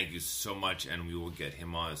 And thank you so much, and we will get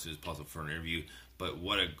him on as soon as possible for an interview. But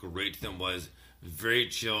what a great tune was. Very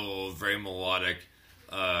chill, very melodic.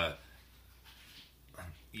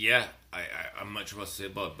 Yeah, I'm not sure what to say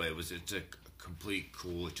about it, but it's a complete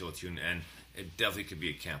cool chill tune, and it definitely could be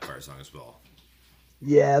a campfire song as well.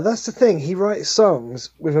 Yeah, that's the thing. He writes songs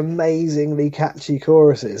with amazingly catchy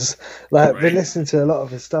choruses. Like, I've been listening to a lot of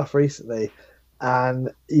his stuff recently, and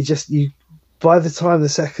you by the time the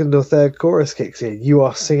second or third chorus kicks in, you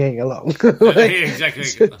are singing along. Like,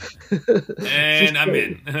 exactly. And I'm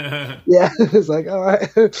in. Yeah, it's like, all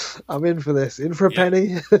right, I'm in for this. In for a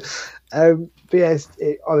penny. But yeah,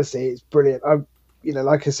 honestly, it's brilliant.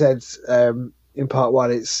 Like I said in part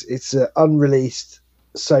 1, it's unreleased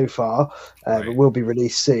so far, but will be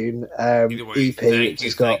released soon. Either way, EP.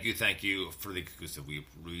 Thank you for the exclusive. We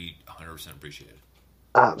 100% appreciate it.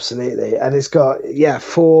 Absolutely, and it's got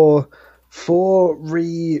four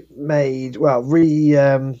remade, what would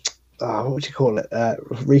you call it?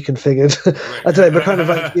 Reconfigured. I don't know, but kind of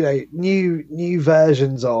like, new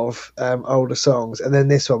versions of older songs, and then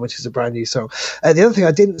this one, which is a brand new song. The other thing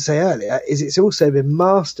I didn't say earlier is it's also been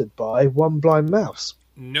mastered by One Blind Mouse.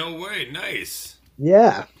 No way, nice.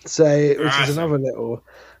 Yeah, so which awesome. is another little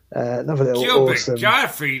Gilbert awesome.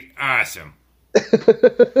 Gottfried, awesome.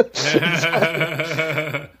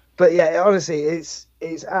 But yeah, honestly, it's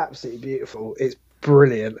absolutely beautiful. It's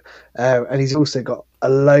brilliant, and he's also got a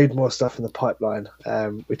load more stuff in the pipeline,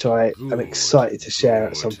 which I am excited to share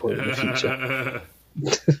at some point in the future.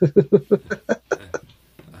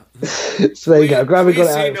 So there you go. Graham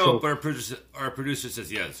got it out. But our producer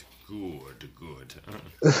says yes. Good.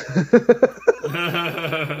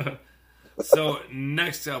 So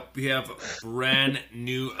next up, we have brand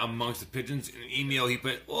new Amongst the Pigeons. In an email he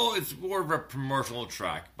put, it's more of a promotional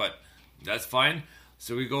track, but that's fine.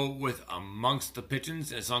 So we go with Amongst the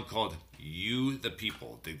Pigeons and a song called You the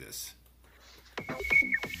People. Dig this.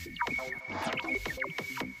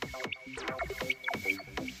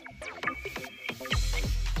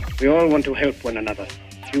 We all want to help one another.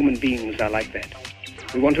 Human beings are like that.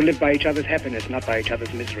 We want to live by each other's happiness, not by each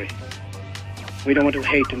other's misery. We don't want to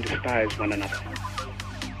hate and despise one another.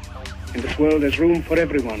 In this world there's room for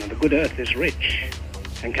everyone, and the good earth is rich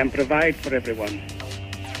and can provide for everyone.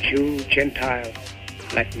 Jew, Gentile,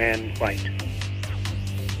 black man, white.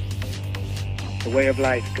 The way of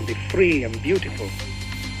life can be free and beautiful,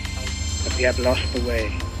 but we have lost the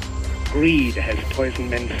way. Greed has poisoned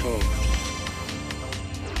men's souls,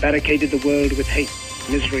 barricaded the world with hate,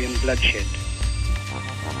 misery, and bloodshed.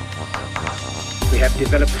 We have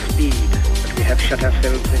developed speed, but we have shut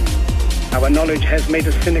ourselves in. Our knowledge has made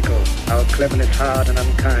us cynical, our cleverness hard and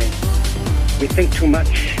unkind. We think too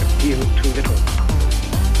much, feel too little.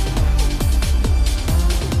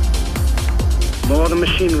 More than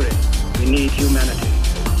machinery, we need humanity.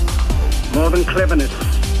 More than cleverness,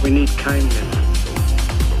 we need kindness.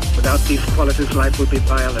 Without these qualities, life will be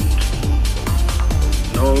violent,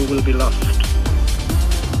 and all will be lost.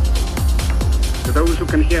 To those who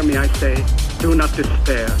can hear me, I say, do not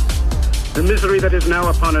despair. The misery that is now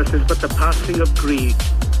upon us is but the passing of greed,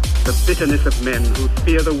 the bitterness of men who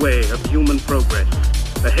fear the way of human progress.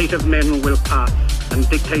 The hate of men will pass, and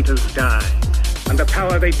dictators die. And the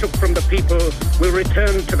power they took from the people will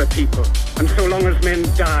return to the people. And so long as men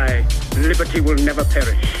die, liberty will never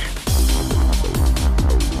perish.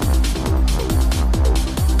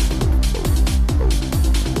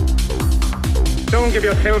 Don't give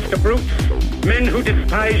yourselves to brutes. Men who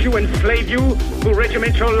despise you, enslave you, who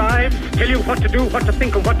regiment your lives, tell you what to do, what to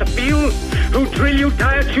think, and what to feel, who drill you,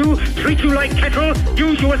 diet you, treat you like cattle,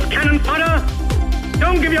 use you as cannon fodder.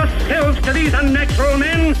 Don't give yourselves to these unnatural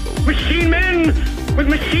men with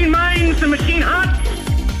machine minds and machine hearts.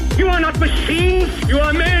 You are not machines, you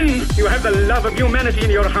are men. You have the love of humanity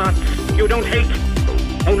in your hearts. You don't hate,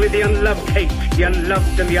 only the unloved hate, the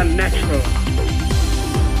unloved and the unnatural.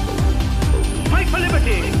 Fight for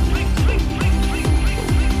liberty.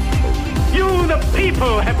 You, the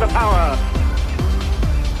people, have the power.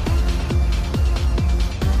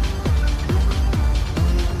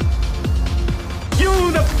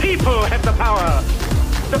 You, the people, have the power.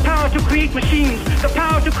 The power to create machines, the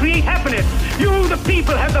power to create happiness. You, the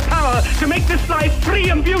people, have the power to make this life free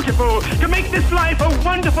and beautiful, to make this life a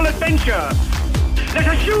wonderful adventure. Let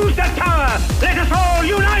us use that power. Let us all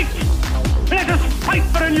unite. Let us fight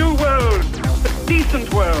for a new world, a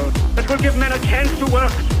decent world that will give men a chance to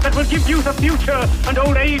work, that will give youth a future and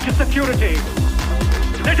old age a security.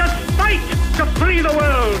 Let us fight to free the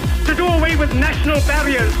world, to do away with national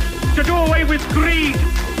barriers, to do away with greed,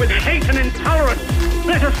 with hate and intolerance.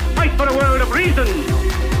 Let us fight for a world of reason,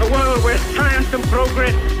 a world where science and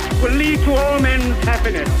progress will lead to all men's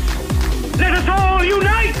happiness. Let us all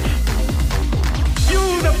unite!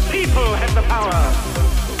 You, the people, have the power.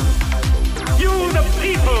 You, the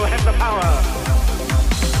people, have the power.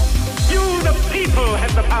 You, the people,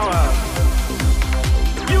 have the power.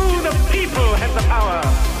 You, the people, have the power.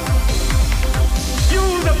 You,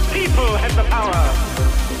 the people, have the power.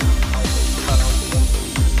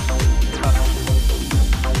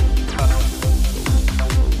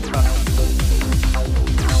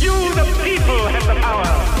 You, the people, have the power.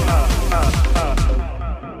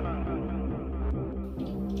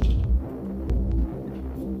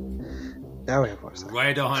 Now we have watched that.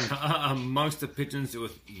 Right on. Amongst the Pigeons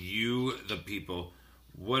with You, the People.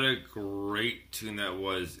 What a great tune that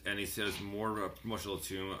was. And he says more of a promotional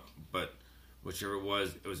tune, but whichever it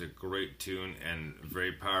was a great tune and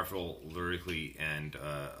very powerful lyrically and,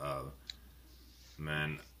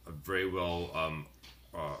 man, very well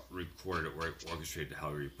recorded or orchestrated,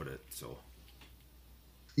 however you put it. So,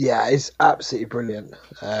 Yeah, it's absolutely brilliant.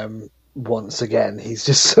 Once again, he's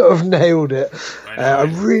just sort of nailed it.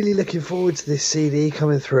 I'm really looking forward to this CD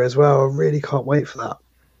coming through as well. I really can't wait for that.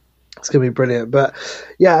 It's going to be brilliant. But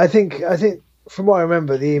yeah, I think from what I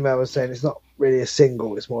remember, the email was saying it's not really a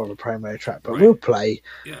single; it's more of a promo track. But we'll play.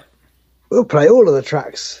 Yeah. We'll play all of the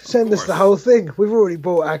tracks. Send us course. the whole thing. We've already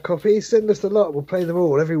bought our copies. Send us the lot. We'll play them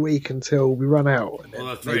all every week until we run out. And then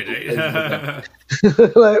Well, that's right. maybe- Eh?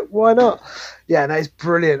 like, why not? Yeah, no, it's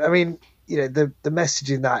brilliant. I mean, you know, the message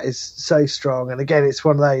in that is so strong. And again, it's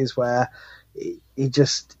one of those where he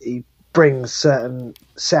brings certain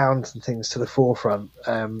sounds and things to the forefront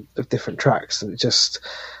of different tracks. And it just,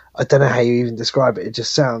 I don't know how you even describe it. It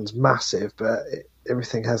just sounds massive, but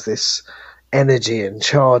everything has this energy and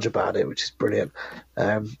charge about it, which is brilliant.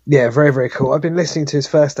 Yeah, very, very cool. I've been listening to his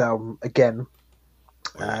first album again,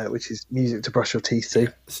 which is Music to Brush Your Teeth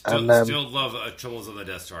to. Still love Troubles on the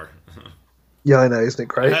Death Star. Yeah, I know, isn't it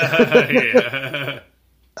great? Yeah.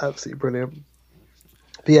 Absolutely brilliant.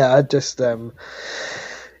 But yeah, I just, the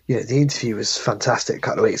interview was fantastic a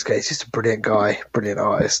couple of weeks ago. He's just a brilliant guy, brilliant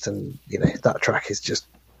artist, and, that track is just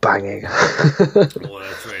banging. Well,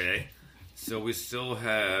 that's right, eh? So we still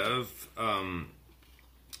have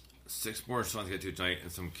 6 more songs to get to tonight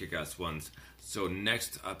and some kick-ass ones. So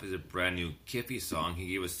next up is a brand new Kiffy song. He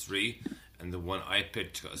gave us 3, and the one I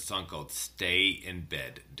picked, a song called Stay in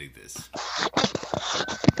Bed. Dig this.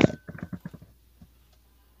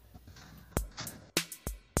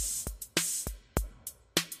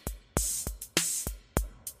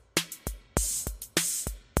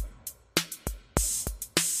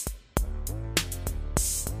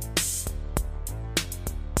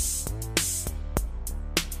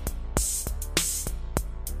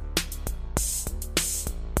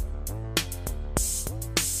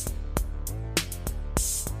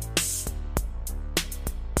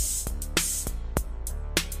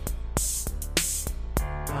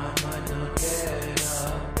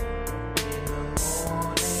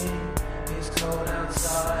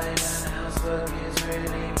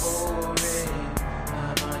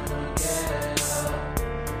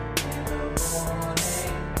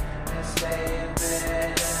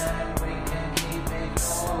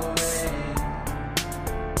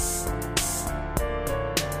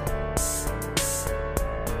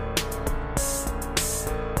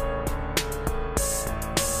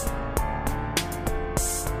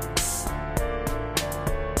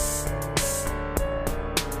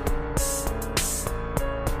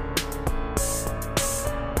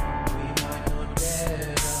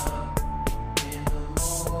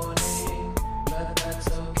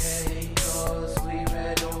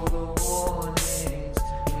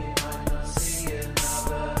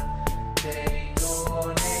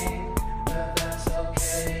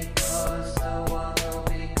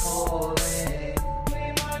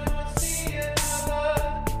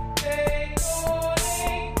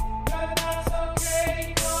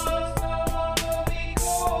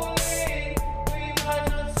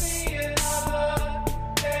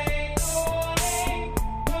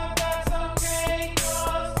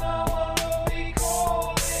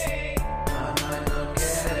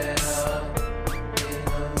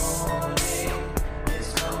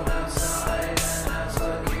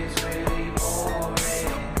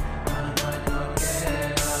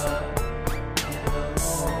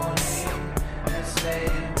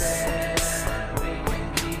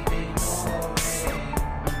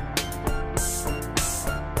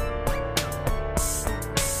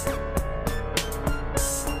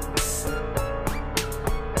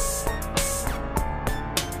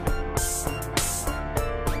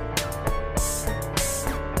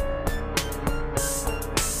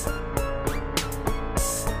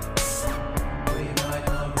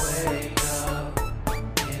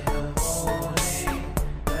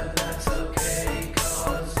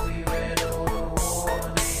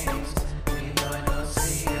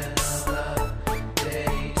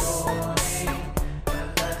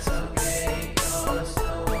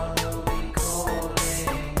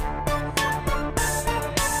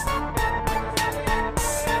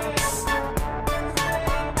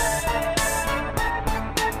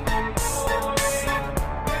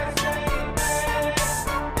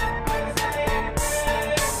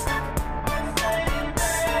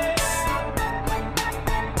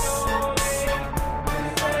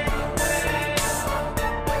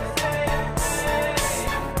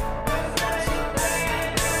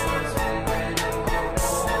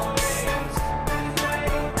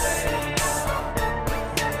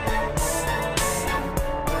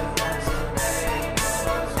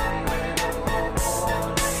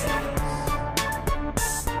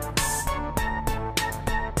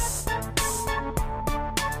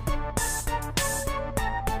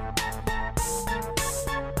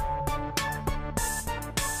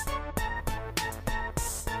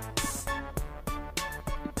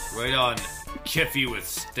 Right on. Kiffy with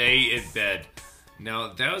Stay in Bed.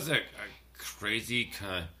 Now, that was a crazy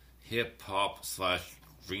kind of hip-hop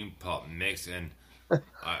 / dream pop mix, and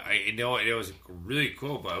I know it was really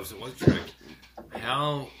cool, but I wasn't sure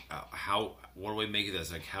how what do we make of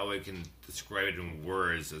this? Like, how I can describe it in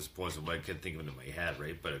words as opposed to what I can think of it in my head,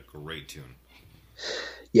 right? But a great tune.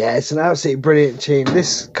 Yeah, it's an absolutely brilliant tune.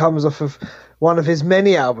 This comes off of one of his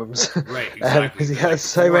many albums. Right, exactly. Because he has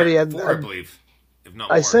so many. Four, I believe. If not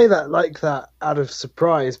more. I say that like that out of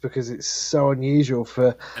surprise because it's so unusual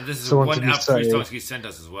for and this is someone one to be out so... three songs he sent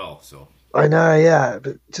us as well, so... I know, yeah,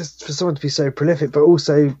 but just for someone to be so prolific, but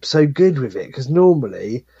also so good with it, because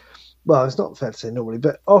normally, well, it's not fair to say normally,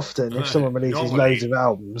 but often if someone releases loads of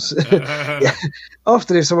albums, yeah,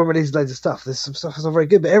 often if someone releases loads of stuff, there's some stuff that's not very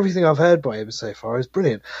good, but everything I've heard by him so far is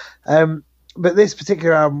brilliant. But this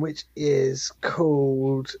particular album, which is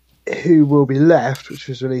called Who Will Be Left, which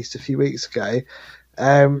was released a few weeks ago,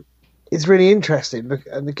 it's really interesting,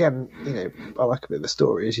 and again, you know, I like a bit of a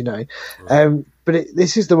story, as you know. But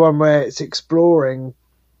this is the one where it's exploring,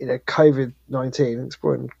 you know, COVID-19,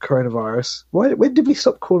 exploring coronavirus. When did we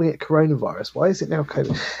stop calling it coronavirus? Why is it now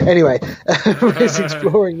COVID? Anyway, it's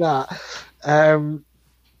exploring that. And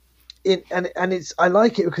it's I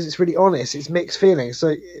like it because it's really honest. It's mixed feelings.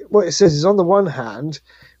 So what it says is, on the one hand,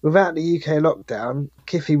 without the UK lockdown,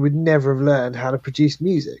 Kiffy would never have learned how to produce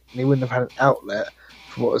music, and he wouldn't have had an outlet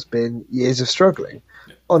for what has been years of struggling.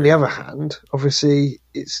 On the other hand, obviously,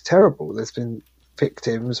 it's terrible. There's been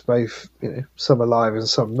victims, both, you know, some alive and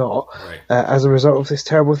some not, as a result of this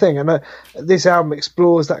terrible thing. And this album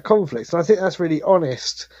explores that conflict, and I think that's really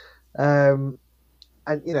honest. And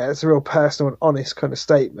you know, it's a real personal and honest kind of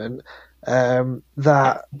statement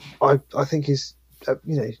that I think is,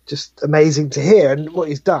 you know, just amazing to hear. And what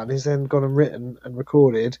he's done is then gone and written and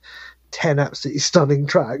recorded 10 absolutely stunning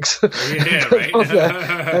tracks. Yeah, right.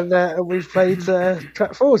 And we've played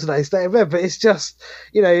track 4 today, Stay in Bed. But it's just,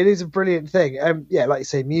 you know, it is a brilliant thing. Yeah, like you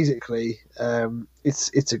say, musically,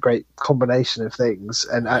 it's a great combination of things,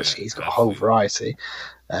 and actually he's got a whole variety.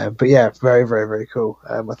 But yeah, very, very, very cool.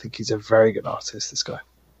 I think he's a very good artist, this guy.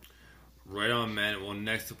 Right on, man. Well,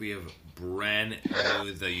 next up we have brand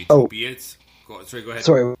new The Utopians. Sorry, go ahead.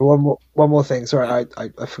 Sorry, one more thing. Sorry, I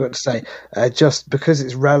forgot to say. Just because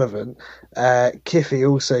it's relevant, Kiffy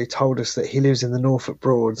also told us that he lives in the Norfolk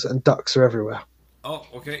Broads and ducks are everywhere. Oh,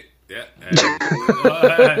 okay. Yeah.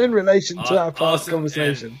 In relation to our past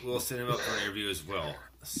conversation. And we'll send him up for an interview as well.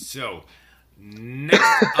 So,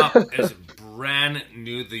 next up is brand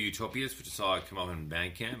new The Utopians, which I saw come out in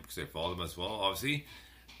Bandcamp because I follow them as well, obviously.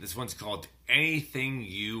 This one's called Anything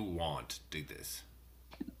You Want. Dig this.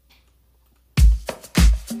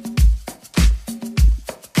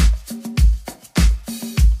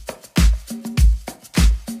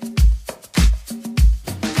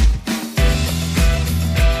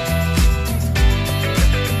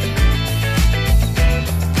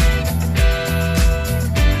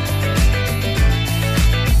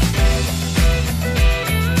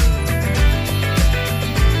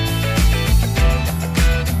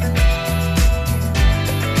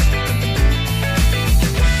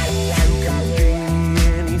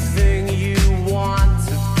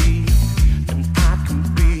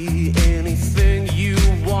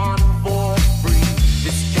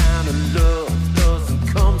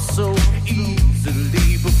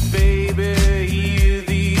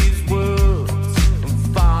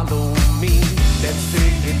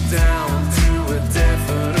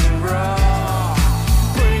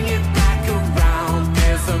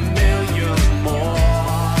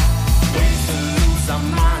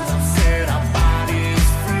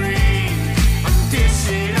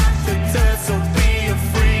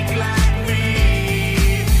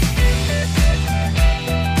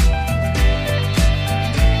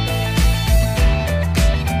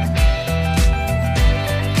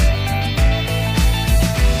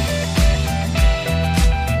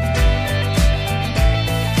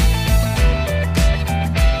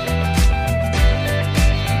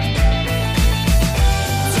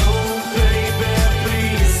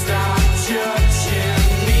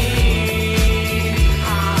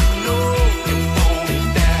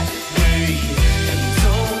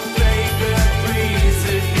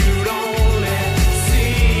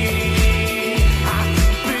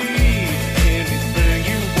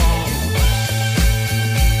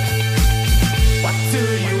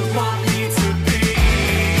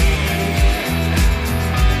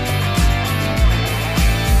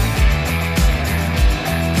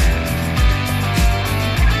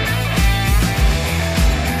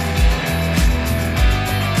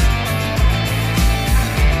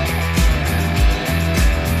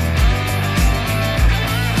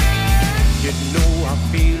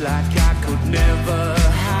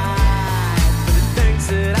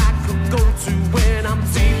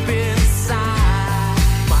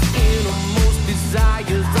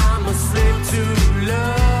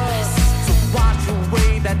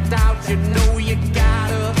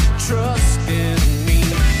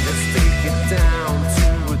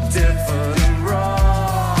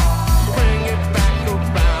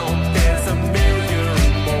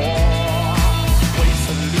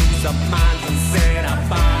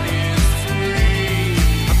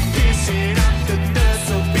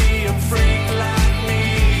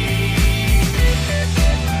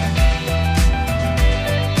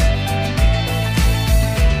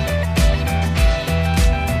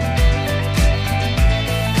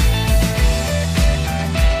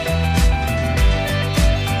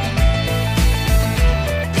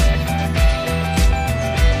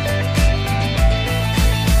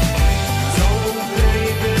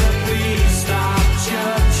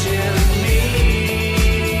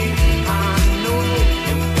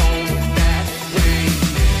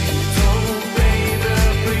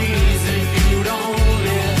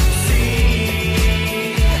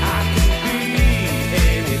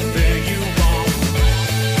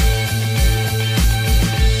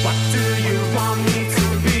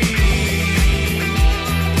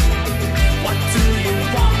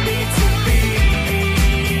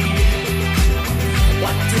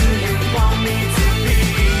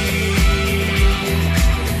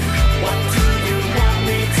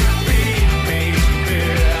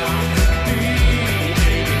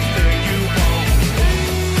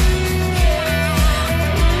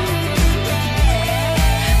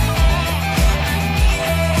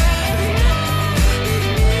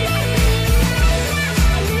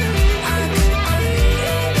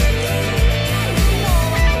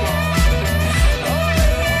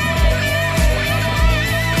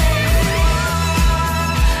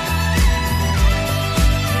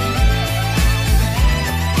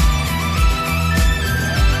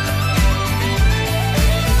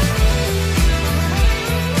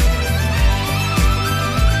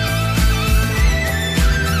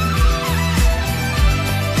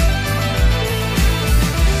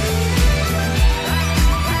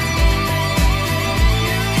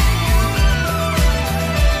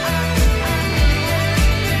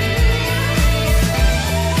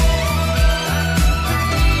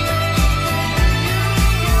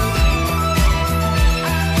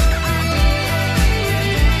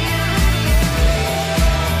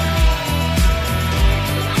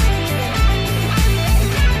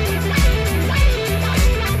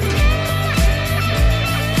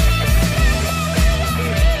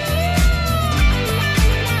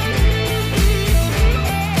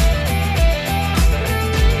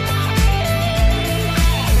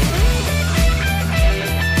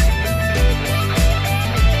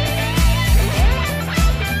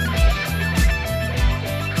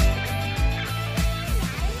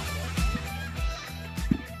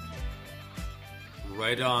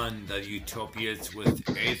 Right on, the Utopias with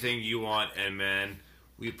Anything You Want. And man,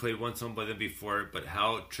 we played one song by them before, but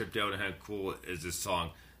how tripped out and how cool is this song?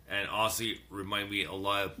 And honestly, remind me a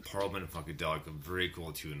lot of Parliament Funkadelic, a very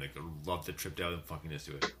cool tune. Like, I love the tripped out and funkiness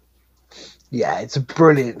to it. Yeah, it's a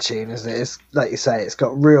brilliant tune, isn't it? It's like you say, it's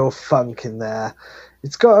got real funk in there.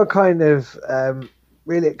 It's got a kind of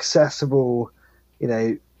really accessible,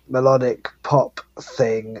 melodic pop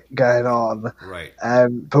thing going on. Right.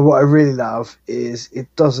 But what I really love is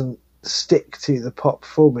it doesn't stick to the pop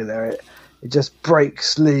formula. It just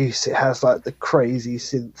breaks loose. It has like the crazy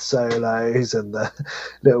synth solos and the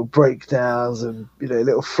little breakdowns and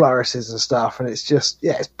little flourishes and stuff. And it's just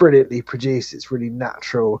it's brilliantly produced. It's really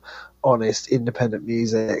natural, honest, independent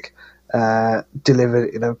music delivered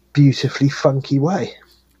in a beautifully funky way.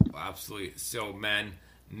 Absolutely. So, man,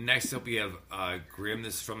 next up we have Grimm.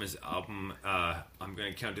 This is from his album. I'm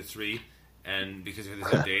going to count to 3, and because of this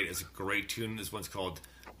update, it's a great tune. This one's called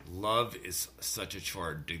 "Love Is Such a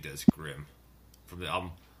Chore." Dig this, Grimm, from the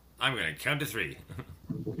album. I'm going to count to 3.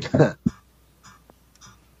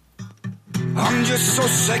 I'm just so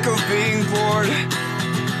sick of being bored.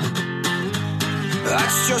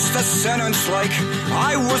 That's just a sentence like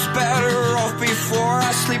I was better off before.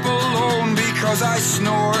 I sleep alone because I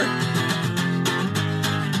snore.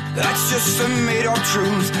 That's just a made-up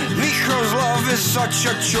truth because love is such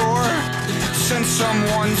a chore. Send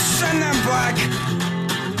someone, send them back.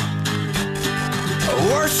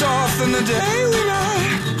 Worse off than the day we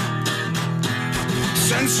met.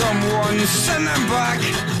 Send someone, send them back.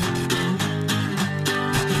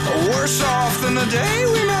 Worse off than the day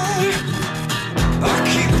we met. I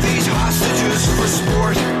keep these hostages for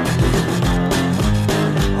sport.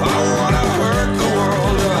 I wanna hurt the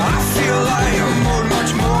world. I feel I am owed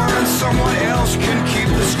much more, and someone else can keep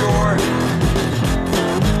the score.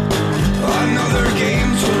 Another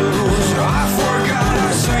game to lose. I forgot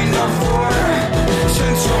I signed up for.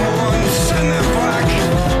 Send someone, send them back.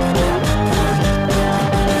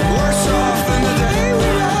 Worse off than the day we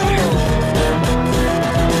met.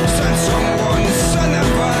 Send someone, send them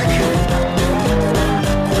back.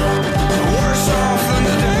 Worse off than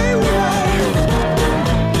the day we met.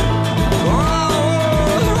 Oh, I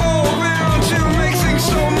was hoping to make things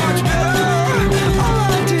so much better. All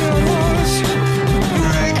I did was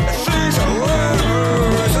make things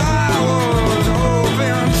worse. I was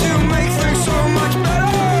hoping to make things so much better.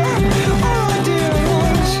 All I did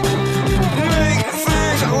was make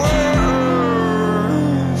things worse.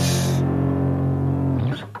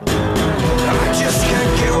 I just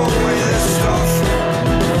can't give away this stuff.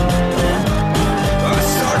 I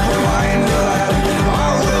start reminding that I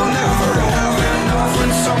will never have enough,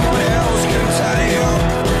 and someone else can tidy up.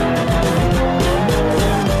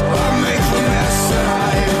 I make the mess and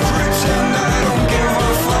I pretend I don't give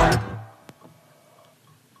a fuck.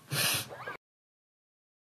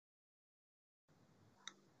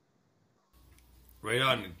 Right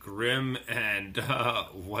on, Grimm, and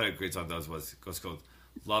what a great song that was. It was called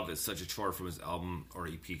 "Love Is Such a Chore" from his album or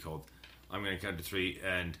EP called "I'm Going to Count to 3,"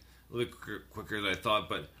 and a little quicker than I thought,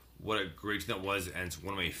 but what a great tune that was, and it's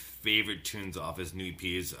one of my favorite tunes off his new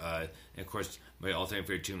EPs. And of course, my all-time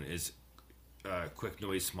favorite tune is "Quick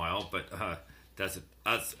Noise Smile," but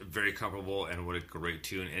that's very comparable, and what a great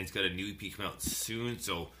tune. And it's got a new EP coming out soon,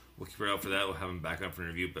 so we'll keep it out for that. We'll have him back up for an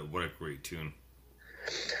review, but what a great tune.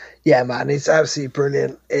 Yeah, man, it's absolutely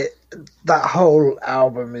brilliant. That whole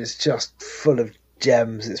album is just full of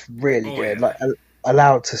gems. It's really good. Yeah. Like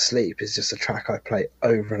 "Allowed to Sleep" is just a track I play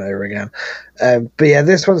over and over again. But yeah,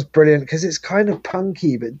 this one's brilliant because it's kind of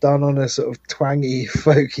punky but done on a sort of twangy,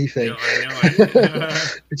 folky thing, I know.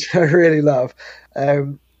 which I really love.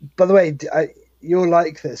 By the way, you'll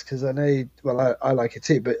like this because I know. Well, I like it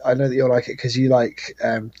too, but I know that you'll like it because you like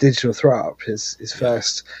Digital Throw Up, his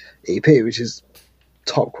first EP, which is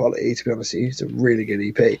top quality, to be honest with you. It's a really good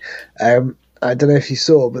EP. I don't know if you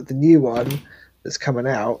saw, but the new one that's coming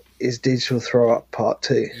out is Digital Throw Up Part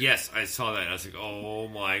 2. Yes, I saw that. I was like, oh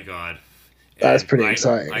my god. That's And pretty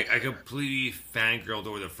exciting. I completely fangirled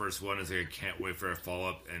over the first one. I was like, I can't wait for a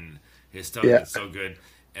follow-up, and his stuff Yeah. is so good.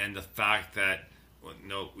 And the fact that,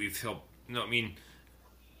 we've helped, I mean,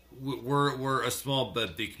 we're a small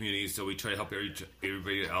but big community, so we try to help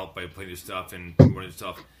everybody out by playing their stuff and promoting their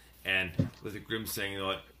stuff. And with the Grimm saying,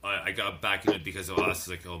 I got back in it because of us.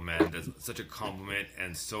 Like, oh man, that's such a compliment,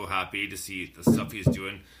 and so happy to see the stuff he's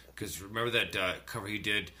doing. Because remember that cover he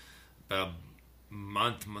did about a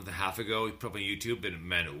month and a half ago? He put up on YouTube, and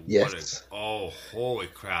man, Yes. holy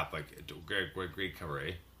crap! Like, great cover,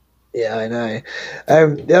 eh? Yeah, I know.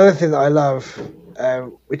 The other thing that I love,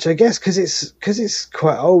 which I guess because it's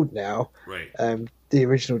quite old now, Right. the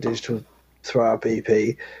original Digital Throw-Up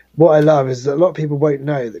EP. What I love is that a lot of people won't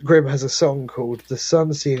know that Grimm has a song called "The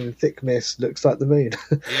Sun Seen in Thick Mist Looks Like the Moon,"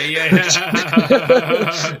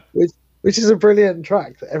 Yeah. which is a brilliant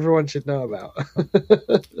track that everyone should know about.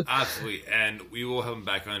 Absolutely. And we will have him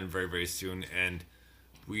back on very, very soon. And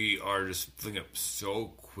we are just filling up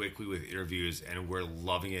so quickly with interviews, and we're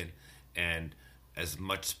loving it. And as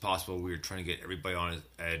much as possible, we're trying to get everybody on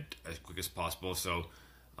as quick as possible. So,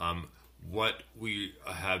 what we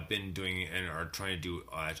have been doing and are trying to do,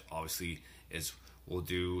 obviously, is we'll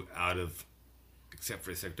do except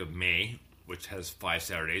for the second of May, which has 5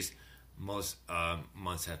 Saturdays. Most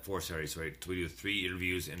months have 4 Saturdays, right? So we do 3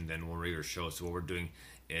 interviews and then one regular show. So what we're doing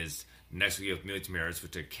is next week we have Millie Tamaris,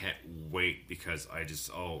 which I can't wait because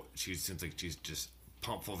she seems like she's just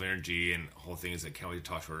pumped full of energy, and the whole thing is I can't wait to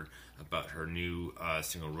talk to her about her new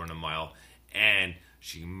single Run a Mile. And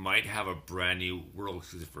she might have a brand new world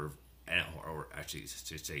exclusive or actually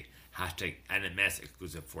to say hashtag NMS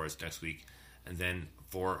exclusive for us next week. And then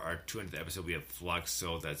for our 200th episode, we have Flux,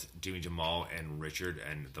 so that's Jimmy Jamal and Richard,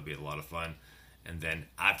 and that'll be a lot of fun. And then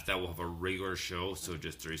after that, we'll have a regular show, so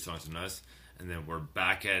just 3 songs from us. And then we're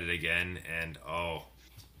back at it again, and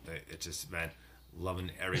it's just, man,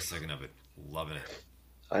 loving every second of it. Loving it.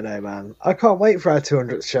 I know, man. I can't wait for our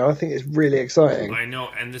 200th show. I think it's really exciting. I know,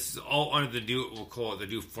 and this is all under the new, we'll call it the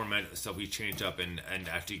new format stuff we changed up and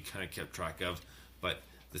actually kind of kept track of. But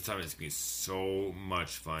this time it's going to be so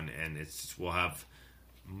much fun, and we'll have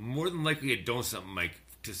more than likely a Don't Something Mike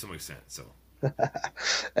to some extent. So,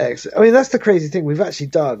 excellent. I mean, that's the crazy thing. We've actually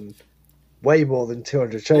done way more than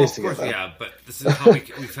 200 shows of course, together. yeah, but this is how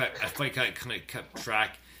we've had. I feel like I kind of kept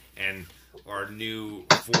track and our new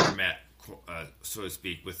format, so to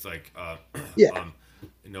speak, with like,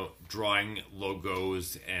 drawing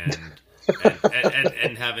logos and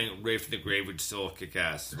having Rave from the Grave, which still kick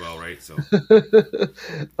ass as well, right? So,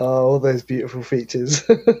 all those beautiful features.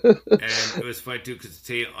 And it was funny too because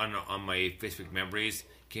today on my Facebook memories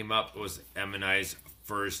came up. It was Em and I's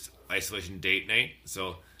first isolation date night.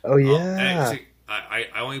 So, yeah. I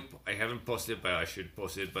haven't posted it, but I should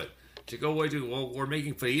post it. But to go away to, well, we're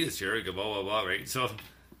making fajitas here, blah blah blah, right? So,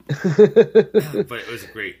 but it was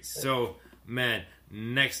great. So, man,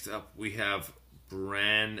 next up we have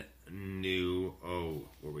brand new. Oh,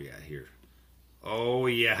 where we at here? Oh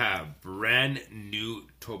yeah, brand new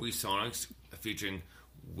Toby Sonics featuring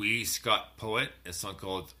Wee Scott Poet. A song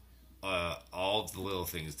called "All the Little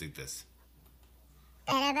Things." Dig this.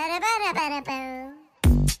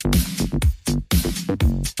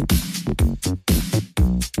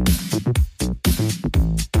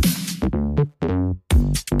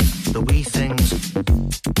 The wee things,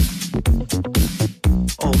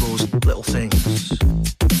 all those little things.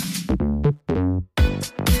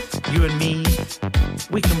 You and me,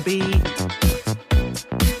 we can be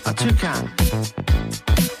a toucan.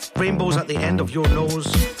 Rainbows at the end of your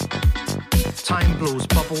nose. Time blows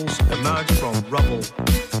bubbles, emerge from rubble.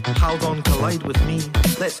 Haldon collide with me,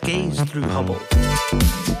 let's gaze through Hubble.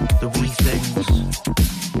 The wee things,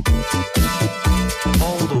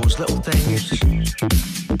 all those little things.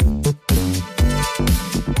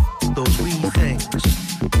 Those wee things,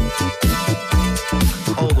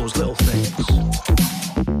 all those little things.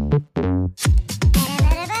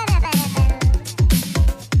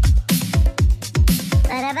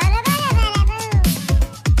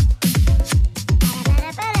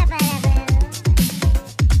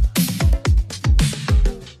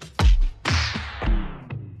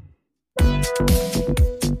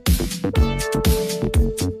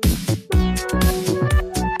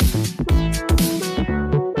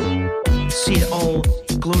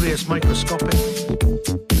 Microscopic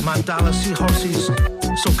mandala seahorses,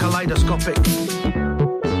 so kaleidoscopic.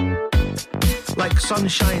 Like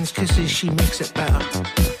sunshine's kisses, she makes it better.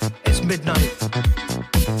 It's midnight.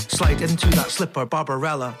 Slide into that slipper,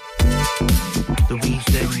 Barbarella. The wee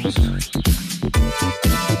things,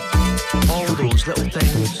 all those little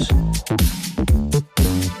things.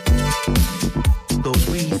 Those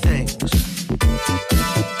wee things,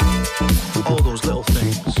 all those little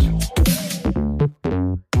things.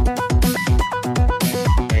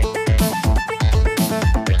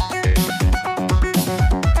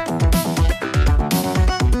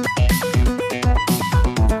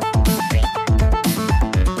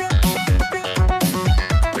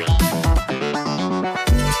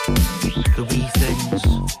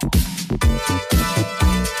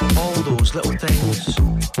 Little things,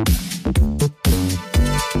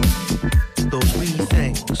 those wee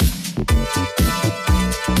things,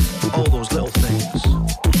 all those little things.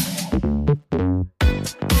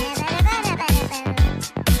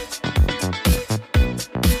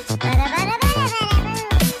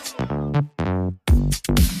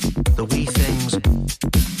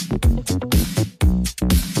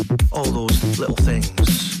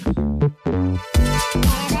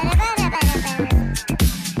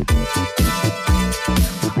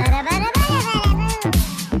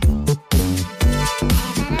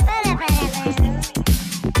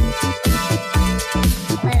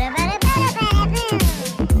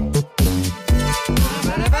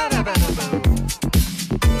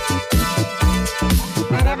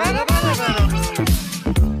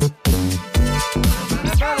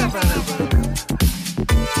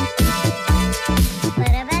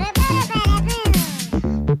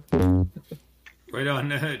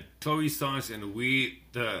 Right on. Toby Songs and We,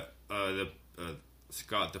 the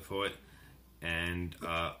Scott the Poet, and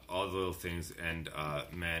all the little things. And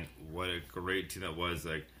man, what a great tune that was!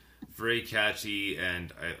 Like, very catchy,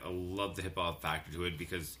 and I love the hip hop factor to it,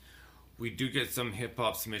 because we do get some hip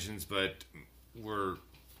hop submissions, but we're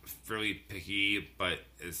fairly picky. But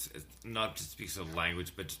it's not just because of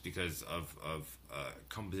language, but just because of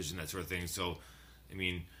composition, that sort of thing. So, I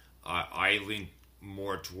mean, I lean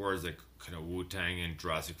more towards like kind of Wu-Tang and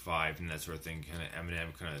Jurassic 5 and that sort of thing, kind of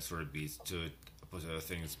Eminem kind of sort of beats to opposed to other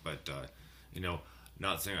things. But you know,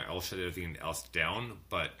 not saying I'll shut everything else down,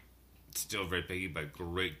 but still very picky. But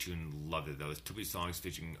great tune, loved it. That was Toby Songs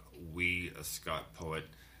featuring We, a Scott Poet,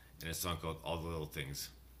 and a song called All the Little Things.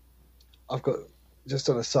 I've got, just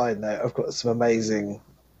on a side note, I've got some amazing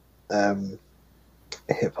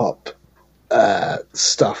hip hop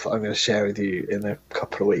stuff I'm going to share with you in a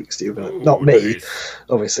couple of weeks. You're gonna, not me, nice.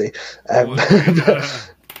 Obviously.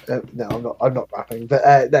 No, I'm not rapping, but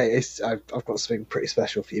no, I've got something pretty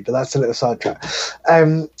special for you. But that's a little sidetrack.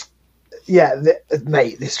 Mate,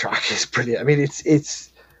 this track is brilliant. I mean,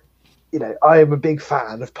 it's you know, I am a big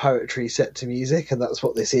fan of poetry set to music, and that's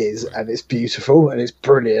what this is. And it's beautiful, and it's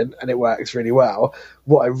brilliant, and it works really well.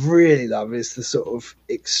 What I really love is the sort of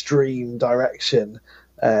extreme direction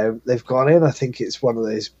they've gone in. I think it's one of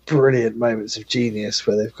those brilliant moments of genius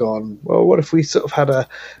where they've gone, well, what if we sort of had a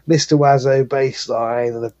Mr. Wazzo bass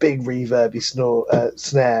line and a big reverby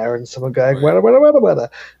snare and someone going, wada, wada, wada,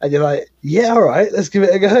 wada. And you're like, yeah, all right, let's give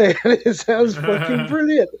it a go. And it sounds fucking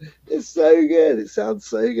brilliant. It's so good. It sounds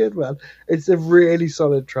so good, man. It's a really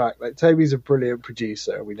solid track. Like, Toby's a brilliant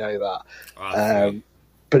producer, and we know that. Awesome.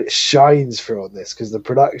 But it shines through on this because the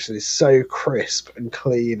production is so crisp and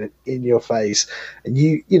clean and in your face. And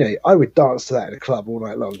you know, I would dance to that in a club all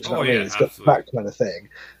night long. Do you know what I mean? It's got that kind of thing.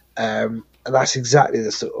 And that's exactly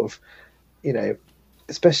the sort of, you know,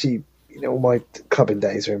 especially, you know, all my clubbing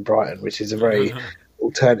days are in Brighton, which is a very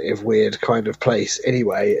alternative, weird kind of place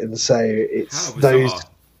anyway. And so it's those...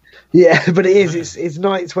 Yeah, but it is. It's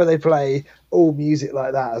nights where they play all music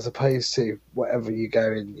like that, as opposed to whatever you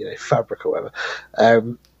go in, you know, Fabric or whatever.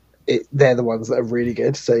 They're the ones that are really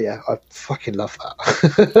good. So yeah, I fucking love that. I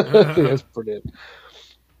think that's brilliant.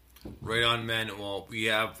 Right on, man. Well, we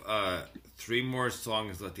have 3 more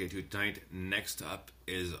songs left to get to tonight. Next up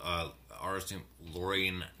is artist named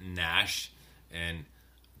Laurie Nash, and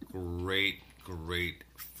great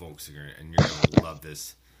folk singer, and you're gonna love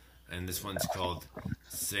this. And this one's called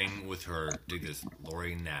Sing With Her. Dig this,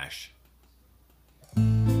 Laurie Nash.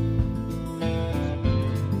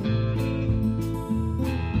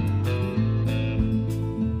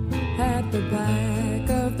 At the back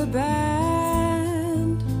of the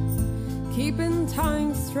band, keeping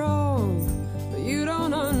time strong, but you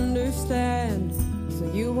don't understand, so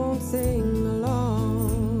you won't sing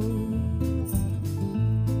along.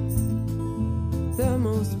 The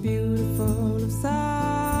most beautiful of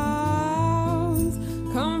sounds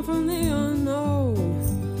come from the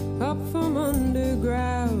unknown, up from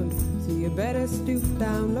underground, so you better stoop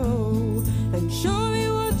down low and show me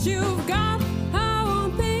what you've got. I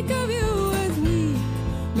won't think of you as weak.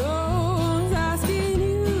 No one's asking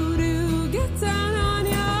you to get down on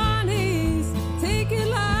your knees. Take it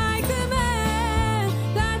like the man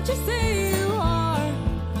that you say you are.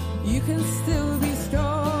 You can still be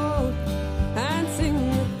strong and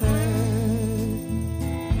sing with her.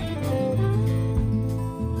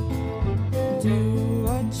 Do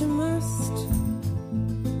what you must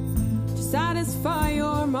to satisfy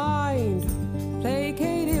your mind.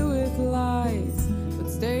 Placate it with lies, but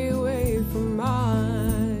stay away from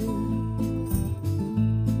mine.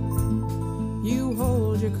 You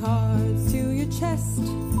hold your cards to your chest,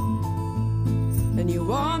 and you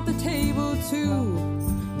want the table too,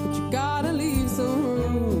 but you gotta leave some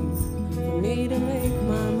room for me to make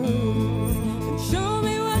my move. And show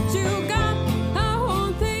me what you got. I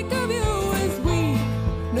won't think of you as weak.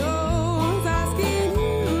 No one's asking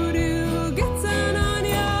you to get down on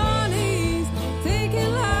your knees. Take it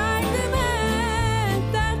like the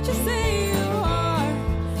man that you say you are.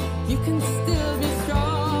 You can still be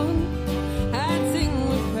strong and sing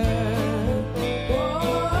with her. Whoa, oh,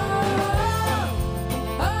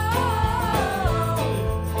 oh,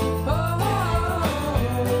 oh,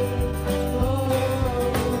 oh.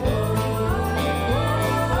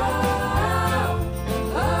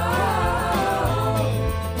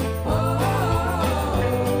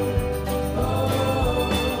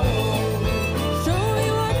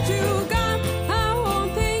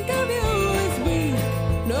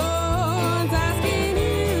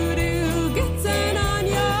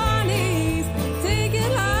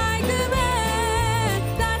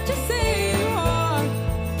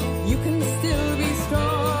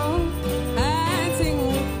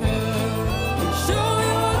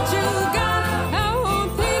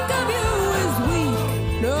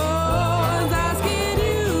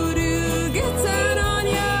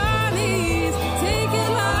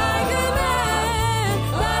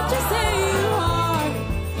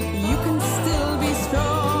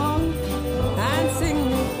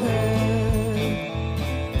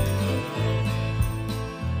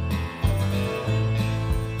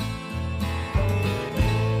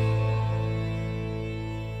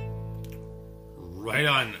 Right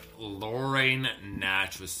on. Lorraine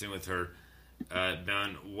Natch was singing with her.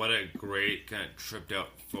 Man, what a great kind of tripped out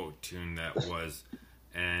folk tune that was.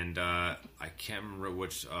 And I can't remember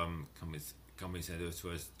which company said this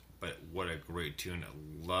was, but what a great tune. I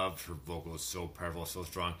loved her vocals, so powerful, so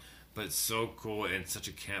strong, but so cool, and such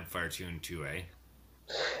a campfire tune too, eh?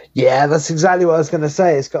 Yeah, that's exactly what I was going to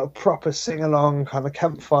say. It's got a proper sing-along kind of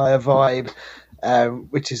campfire vibe,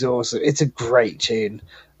 which is awesome. It's a great tune.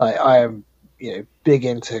 I am, big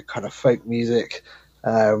into kind of folk music,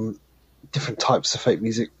 different types of folk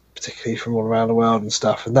music, particularly from all around the world and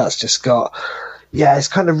stuff. And that's just got, it's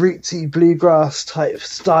kind of rootsy bluegrass type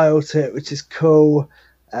style to it, which is cool.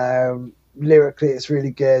 Lyrically, it's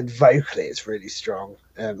really good. Vocally, it's really strong.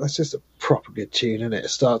 That's just a proper good tune, isn't it?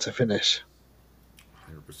 Start to finish.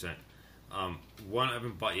 100%. One I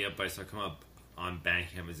haven't bought yet, but I saw come up on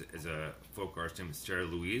Bandcamp is a folk artist named Sarah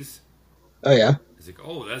Louise. Oh yeah. It's like,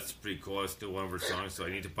 oh, that's pretty cool. It's still one of her songs, so I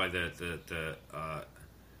need to buy the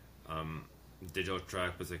digital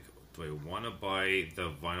track. But it's like, do I want to buy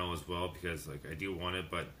the vinyl as well? Because like I do want it,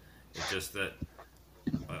 but it's just that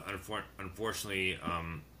unfortunately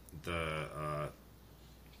the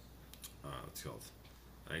what's it called?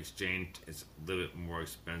 Exchange is a little bit more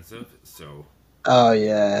expensive, so. Oh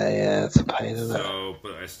yeah, it's a pain, isn't it? So,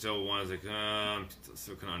 but I still want. Like, I'm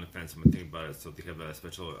still kind of on the fence. I'm thinking about it. So they have a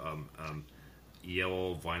special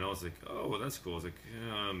yellow vinyl. It's like, oh, well, that's cool. It's like,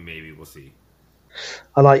 maybe we'll see.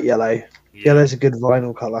 I like yellow. Yeah. Yellow's a good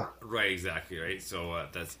vinyl color. Right, exactly. Right. So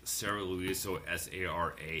that's Sarah Louise. So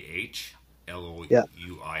SARAH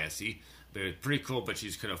LOUISE. But it's pretty cool. But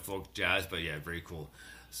she's kind of folk jazz. But yeah, very cool.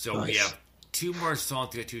 So Nice. we have 2 more songs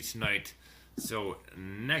to get to tonight. So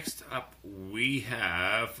next up we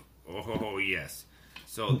have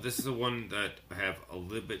So this is the one that I have a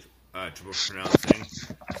little bit trouble pronouncing.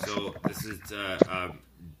 So this is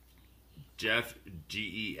Jeff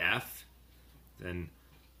GEF, then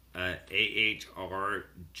AHRGISE.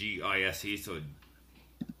 So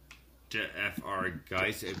JFR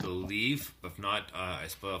Guys, I believe. If not, I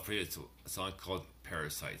spell it for you. It's a song called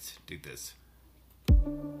Parasites. Dig this.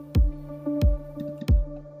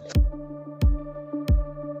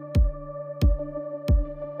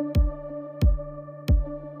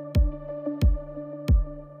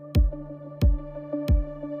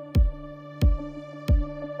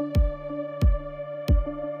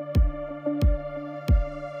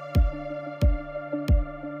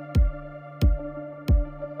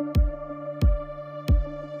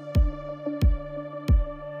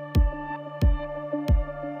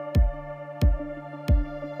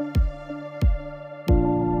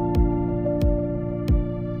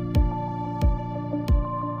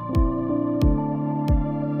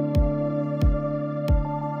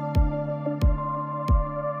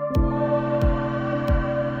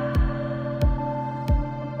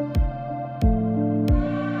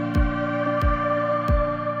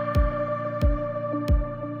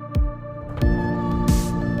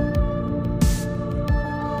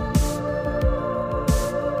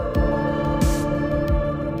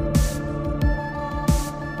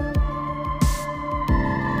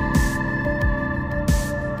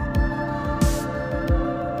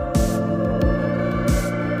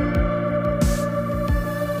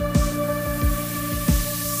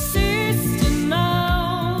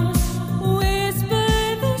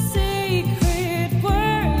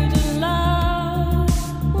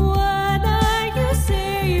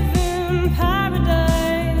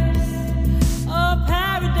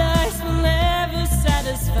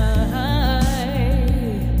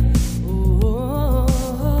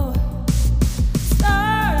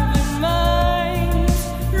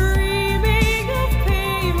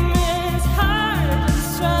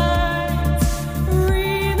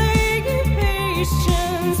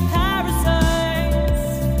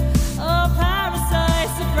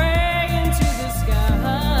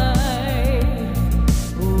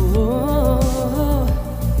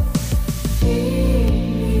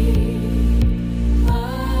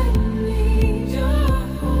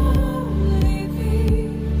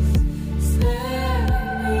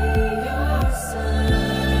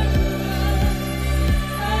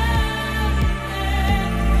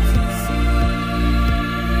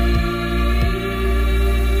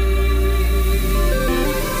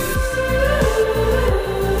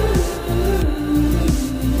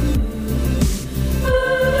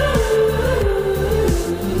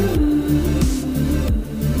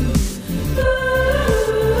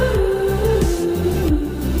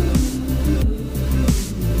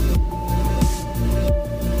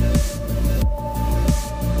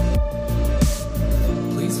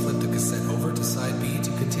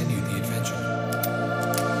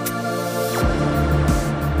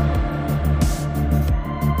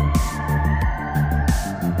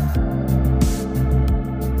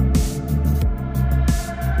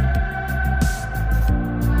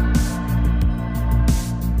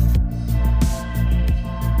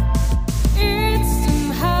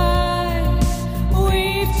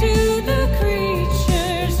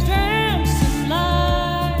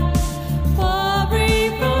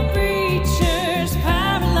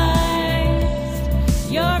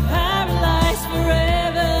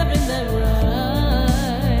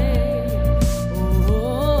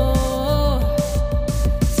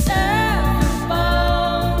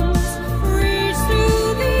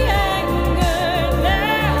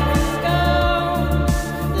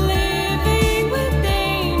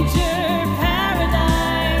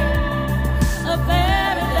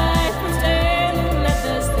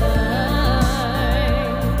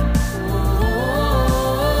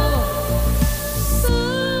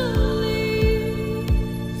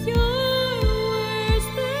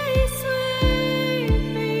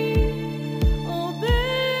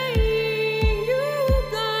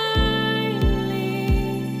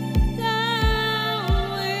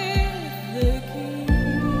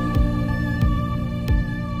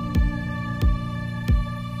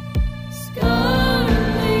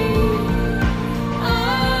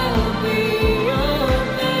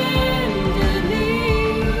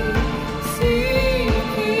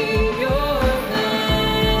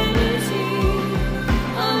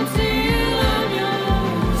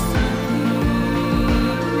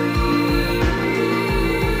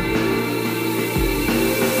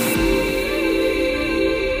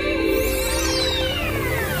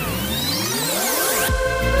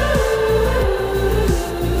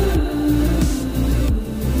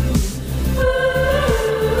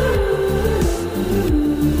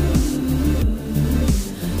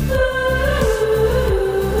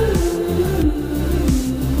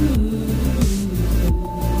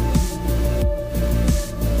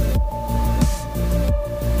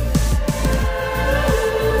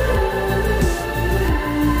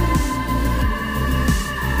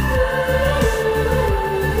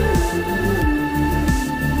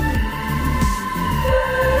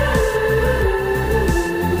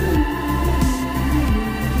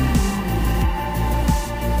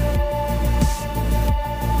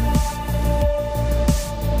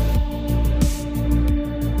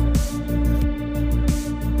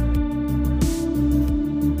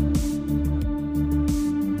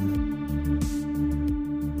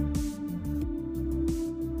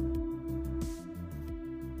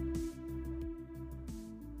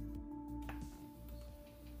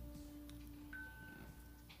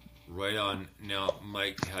 Right on. Now,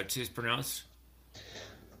 Mike, how to pronounce?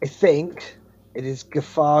 I think it is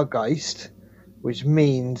Gefahrgeist, which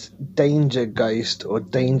means danger ghost or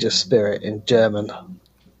danger spirit in German.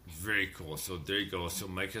 Very cool. So there you go. So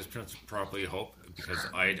Mike has pronounced it properly, I hope, because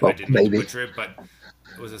I Well, didn't mean to maybe. butcher it, but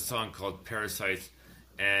it was a song called Parasites,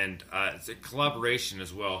 and it's a collaboration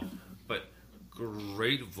as well, but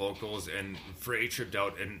great vocals and very tripped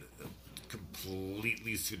out and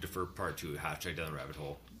completely suited for part 2, Hashtag Down the Rabbit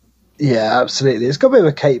Hole. Yeah, absolutely. It's got a bit of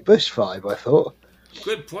a Kate Bush vibe, I thought,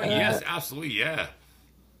 Good point. Yes, absolutely. Yeah.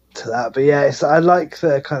 to that. But yeah, I like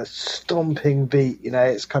the kind of stomping beat. You know,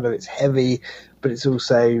 it's heavy, but it's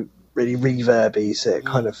also really reverby, so it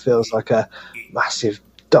kind of feels like a massive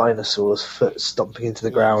dinosaur's foot stomping into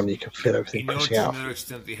the ground. You can feel everything You know, pushing to out. another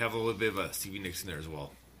extent, they have a little bit of a Stevie Nicks in there as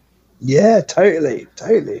well. Yeah, totally.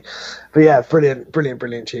 But yeah,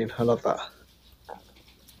 brilliant tune. I love that.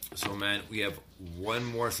 So, man, we have one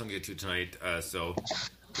more song to get to tonight. So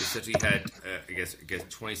we essentially had, I guess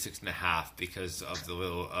 26 and a half because of the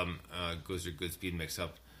little Gozer Goodspeed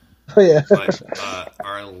mix-up. Oh yeah. But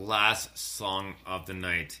our last song of the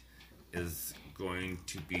night is going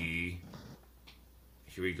to be...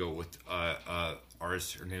 Here we go with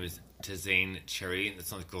ours. Her name is Tizane Cherry. The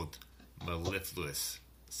song's called Mellifluous.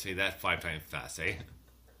 Say that 5 times fast, eh?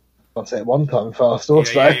 I'll say it one time fast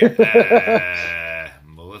also. Yeah.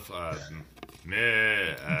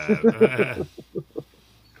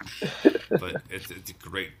 But it's a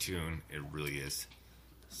great tune. It really is.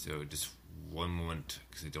 So just one moment,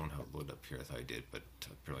 because I don't have it loaded up here. I thought I did, but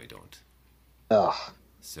apparently I don't. Oh,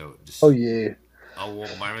 So just... oh yeah. Oh,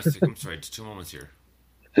 well, my mistake. I'm sorry. Just 2 moments here.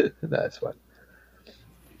 No, it's fine.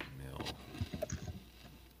 Mail.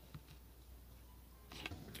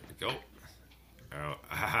 There we go. Oh,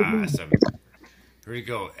 7. Here we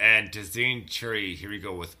go. And Tizane Cherry, here we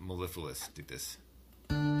go with Mellifluous. Do this.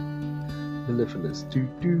 Mellifluous.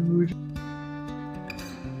 Doo-doo.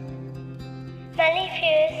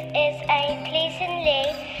 Mellifluous is a pleasingly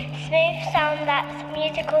smooth sound that's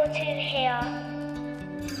musical to hear.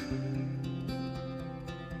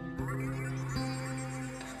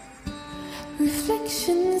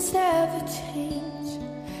 Reflections never change,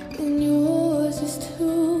 and yours is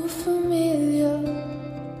too familiar.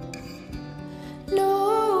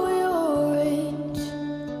 Know your range,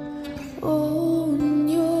 own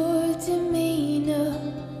your demeanor.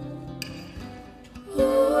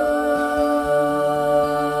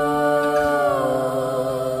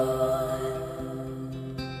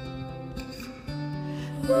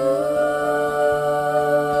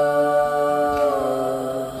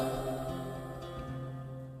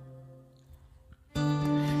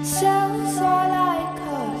 Cells are like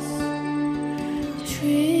us,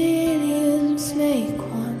 trillions make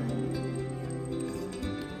one.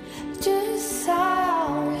 Just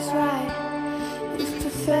sounds right if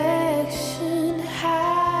perfection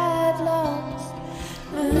had lungs.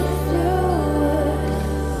 Mellifluous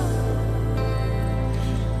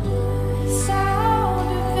sound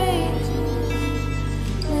of angels.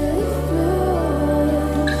 Mellifluous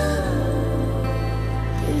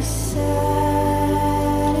is satisfaction.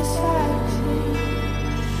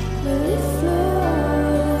 Mellifluous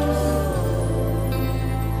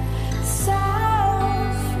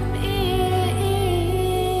sounds from ear to ear.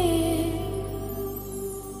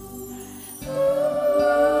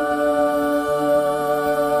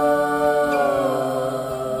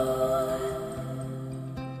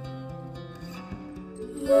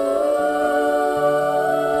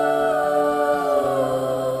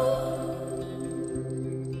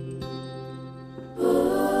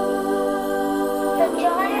 The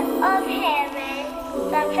joy of hearing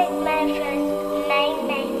something mellifluous may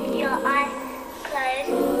make your eyes close,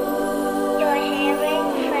 your hearing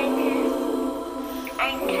focus,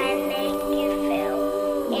 and can make you feel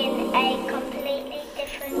in a completely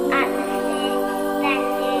different atmosphere than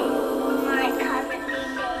you might currently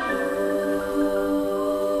be.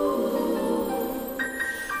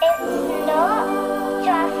 It's not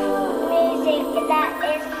just music that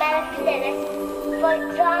is mellifluous. For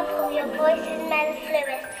example, your voice is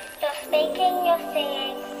mellifluous. You're speaking, you're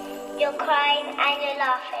singing, you're crying, and you're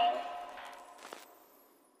laughing.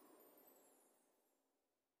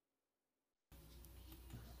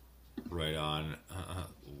 Right on.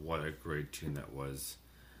 What a great tune that was.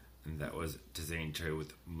 And that was Tizane Cherry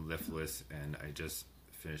with Mellifluous. And I just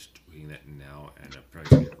finished reading that now, and I'm probably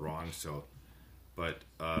getting it wrong. So, but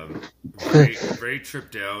very, very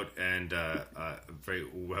tripped out and very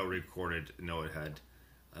well recorded. I know it had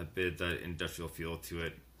a bit of that industrial feel to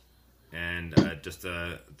it, and just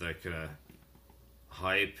the kind of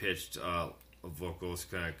high pitched vocals,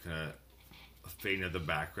 kind of fading of the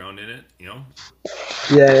background in it, you know?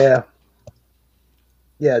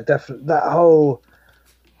 Yeah, definitely. That whole,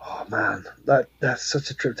 oh man, that's such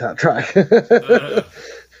a tripped out track.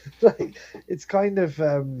 Like, it's kind of, I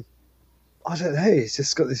don't know, it's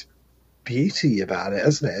just got this beauty about it,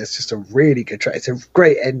 hasn't it? It's just a really good track. It's a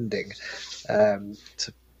great ending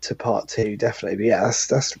to part 2, definitely. But yeah,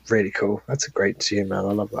 that's really cool. That's a great tune, man.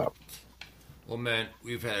 I love that. Well, man,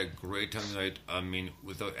 we've had a great time tonight. I mean,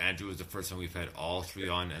 without Andrew, it was the first time we've had all 3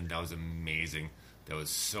 on, and that was amazing. That was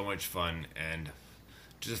so much fun, and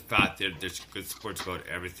just the fact that there's good sports about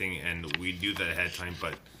everything, and we do that ahead of time,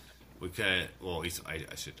 but we kind of, well, at least I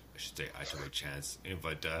should say I took a chance,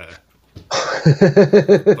 but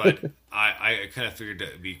I kind of figured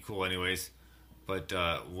it'd be cool anyways. But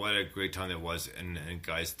what a great time that was, and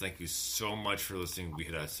guys, thank you so much for listening. We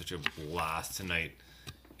had such a blast tonight.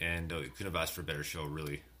 And we couldn't have asked for a better show,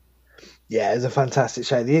 really. Yeah, it was a fantastic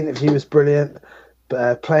show. The interview was brilliant.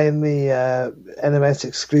 Playing the NMS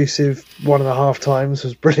exclusive 1.5 times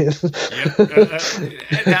was brilliant.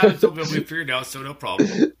 It happened so we figured it out, so no problem.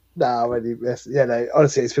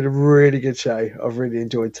 Honestly, it's been a really good show. I've really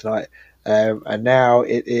enjoyed tonight. And now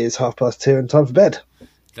it is 2:30 and time for bed.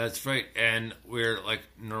 That's right. And we're like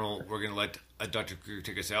normal. We're going to let Dr. Krieger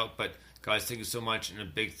take us out, but guys, thank you so much, and a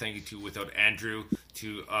big thank you to Without Andrew,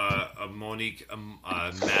 to Monique,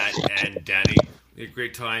 Matt, and Danny. We had a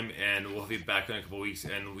great time, and we'll be back in a couple of weeks,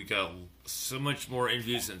 and we got so much more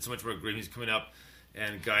interviews and so much more great news coming up.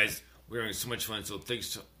 And guys, we're having so much fun, so thank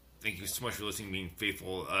you so much for listening, being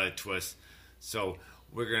faithful to us. So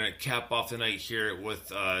we're going to cap off the night here with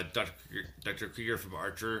Dr. Krieger from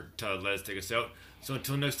Archer to let us take us out. So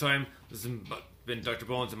until next time, this has been Dr.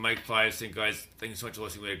 Bones and Mike 5 saying, guys, thank you so much for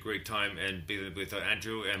listening. We had a great time, and be with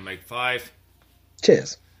Andrew and Mike 5.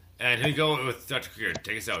 Cheers. And here we go with Dr. Krieger.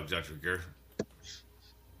 Take us out, Dr. Krieger.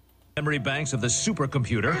 Memory banks of the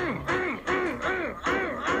supercomputer.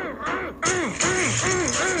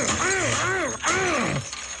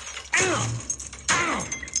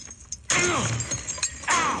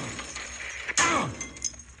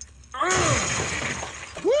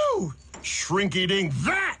 Woo! Shrinky-dink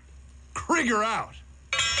that! Krieger out!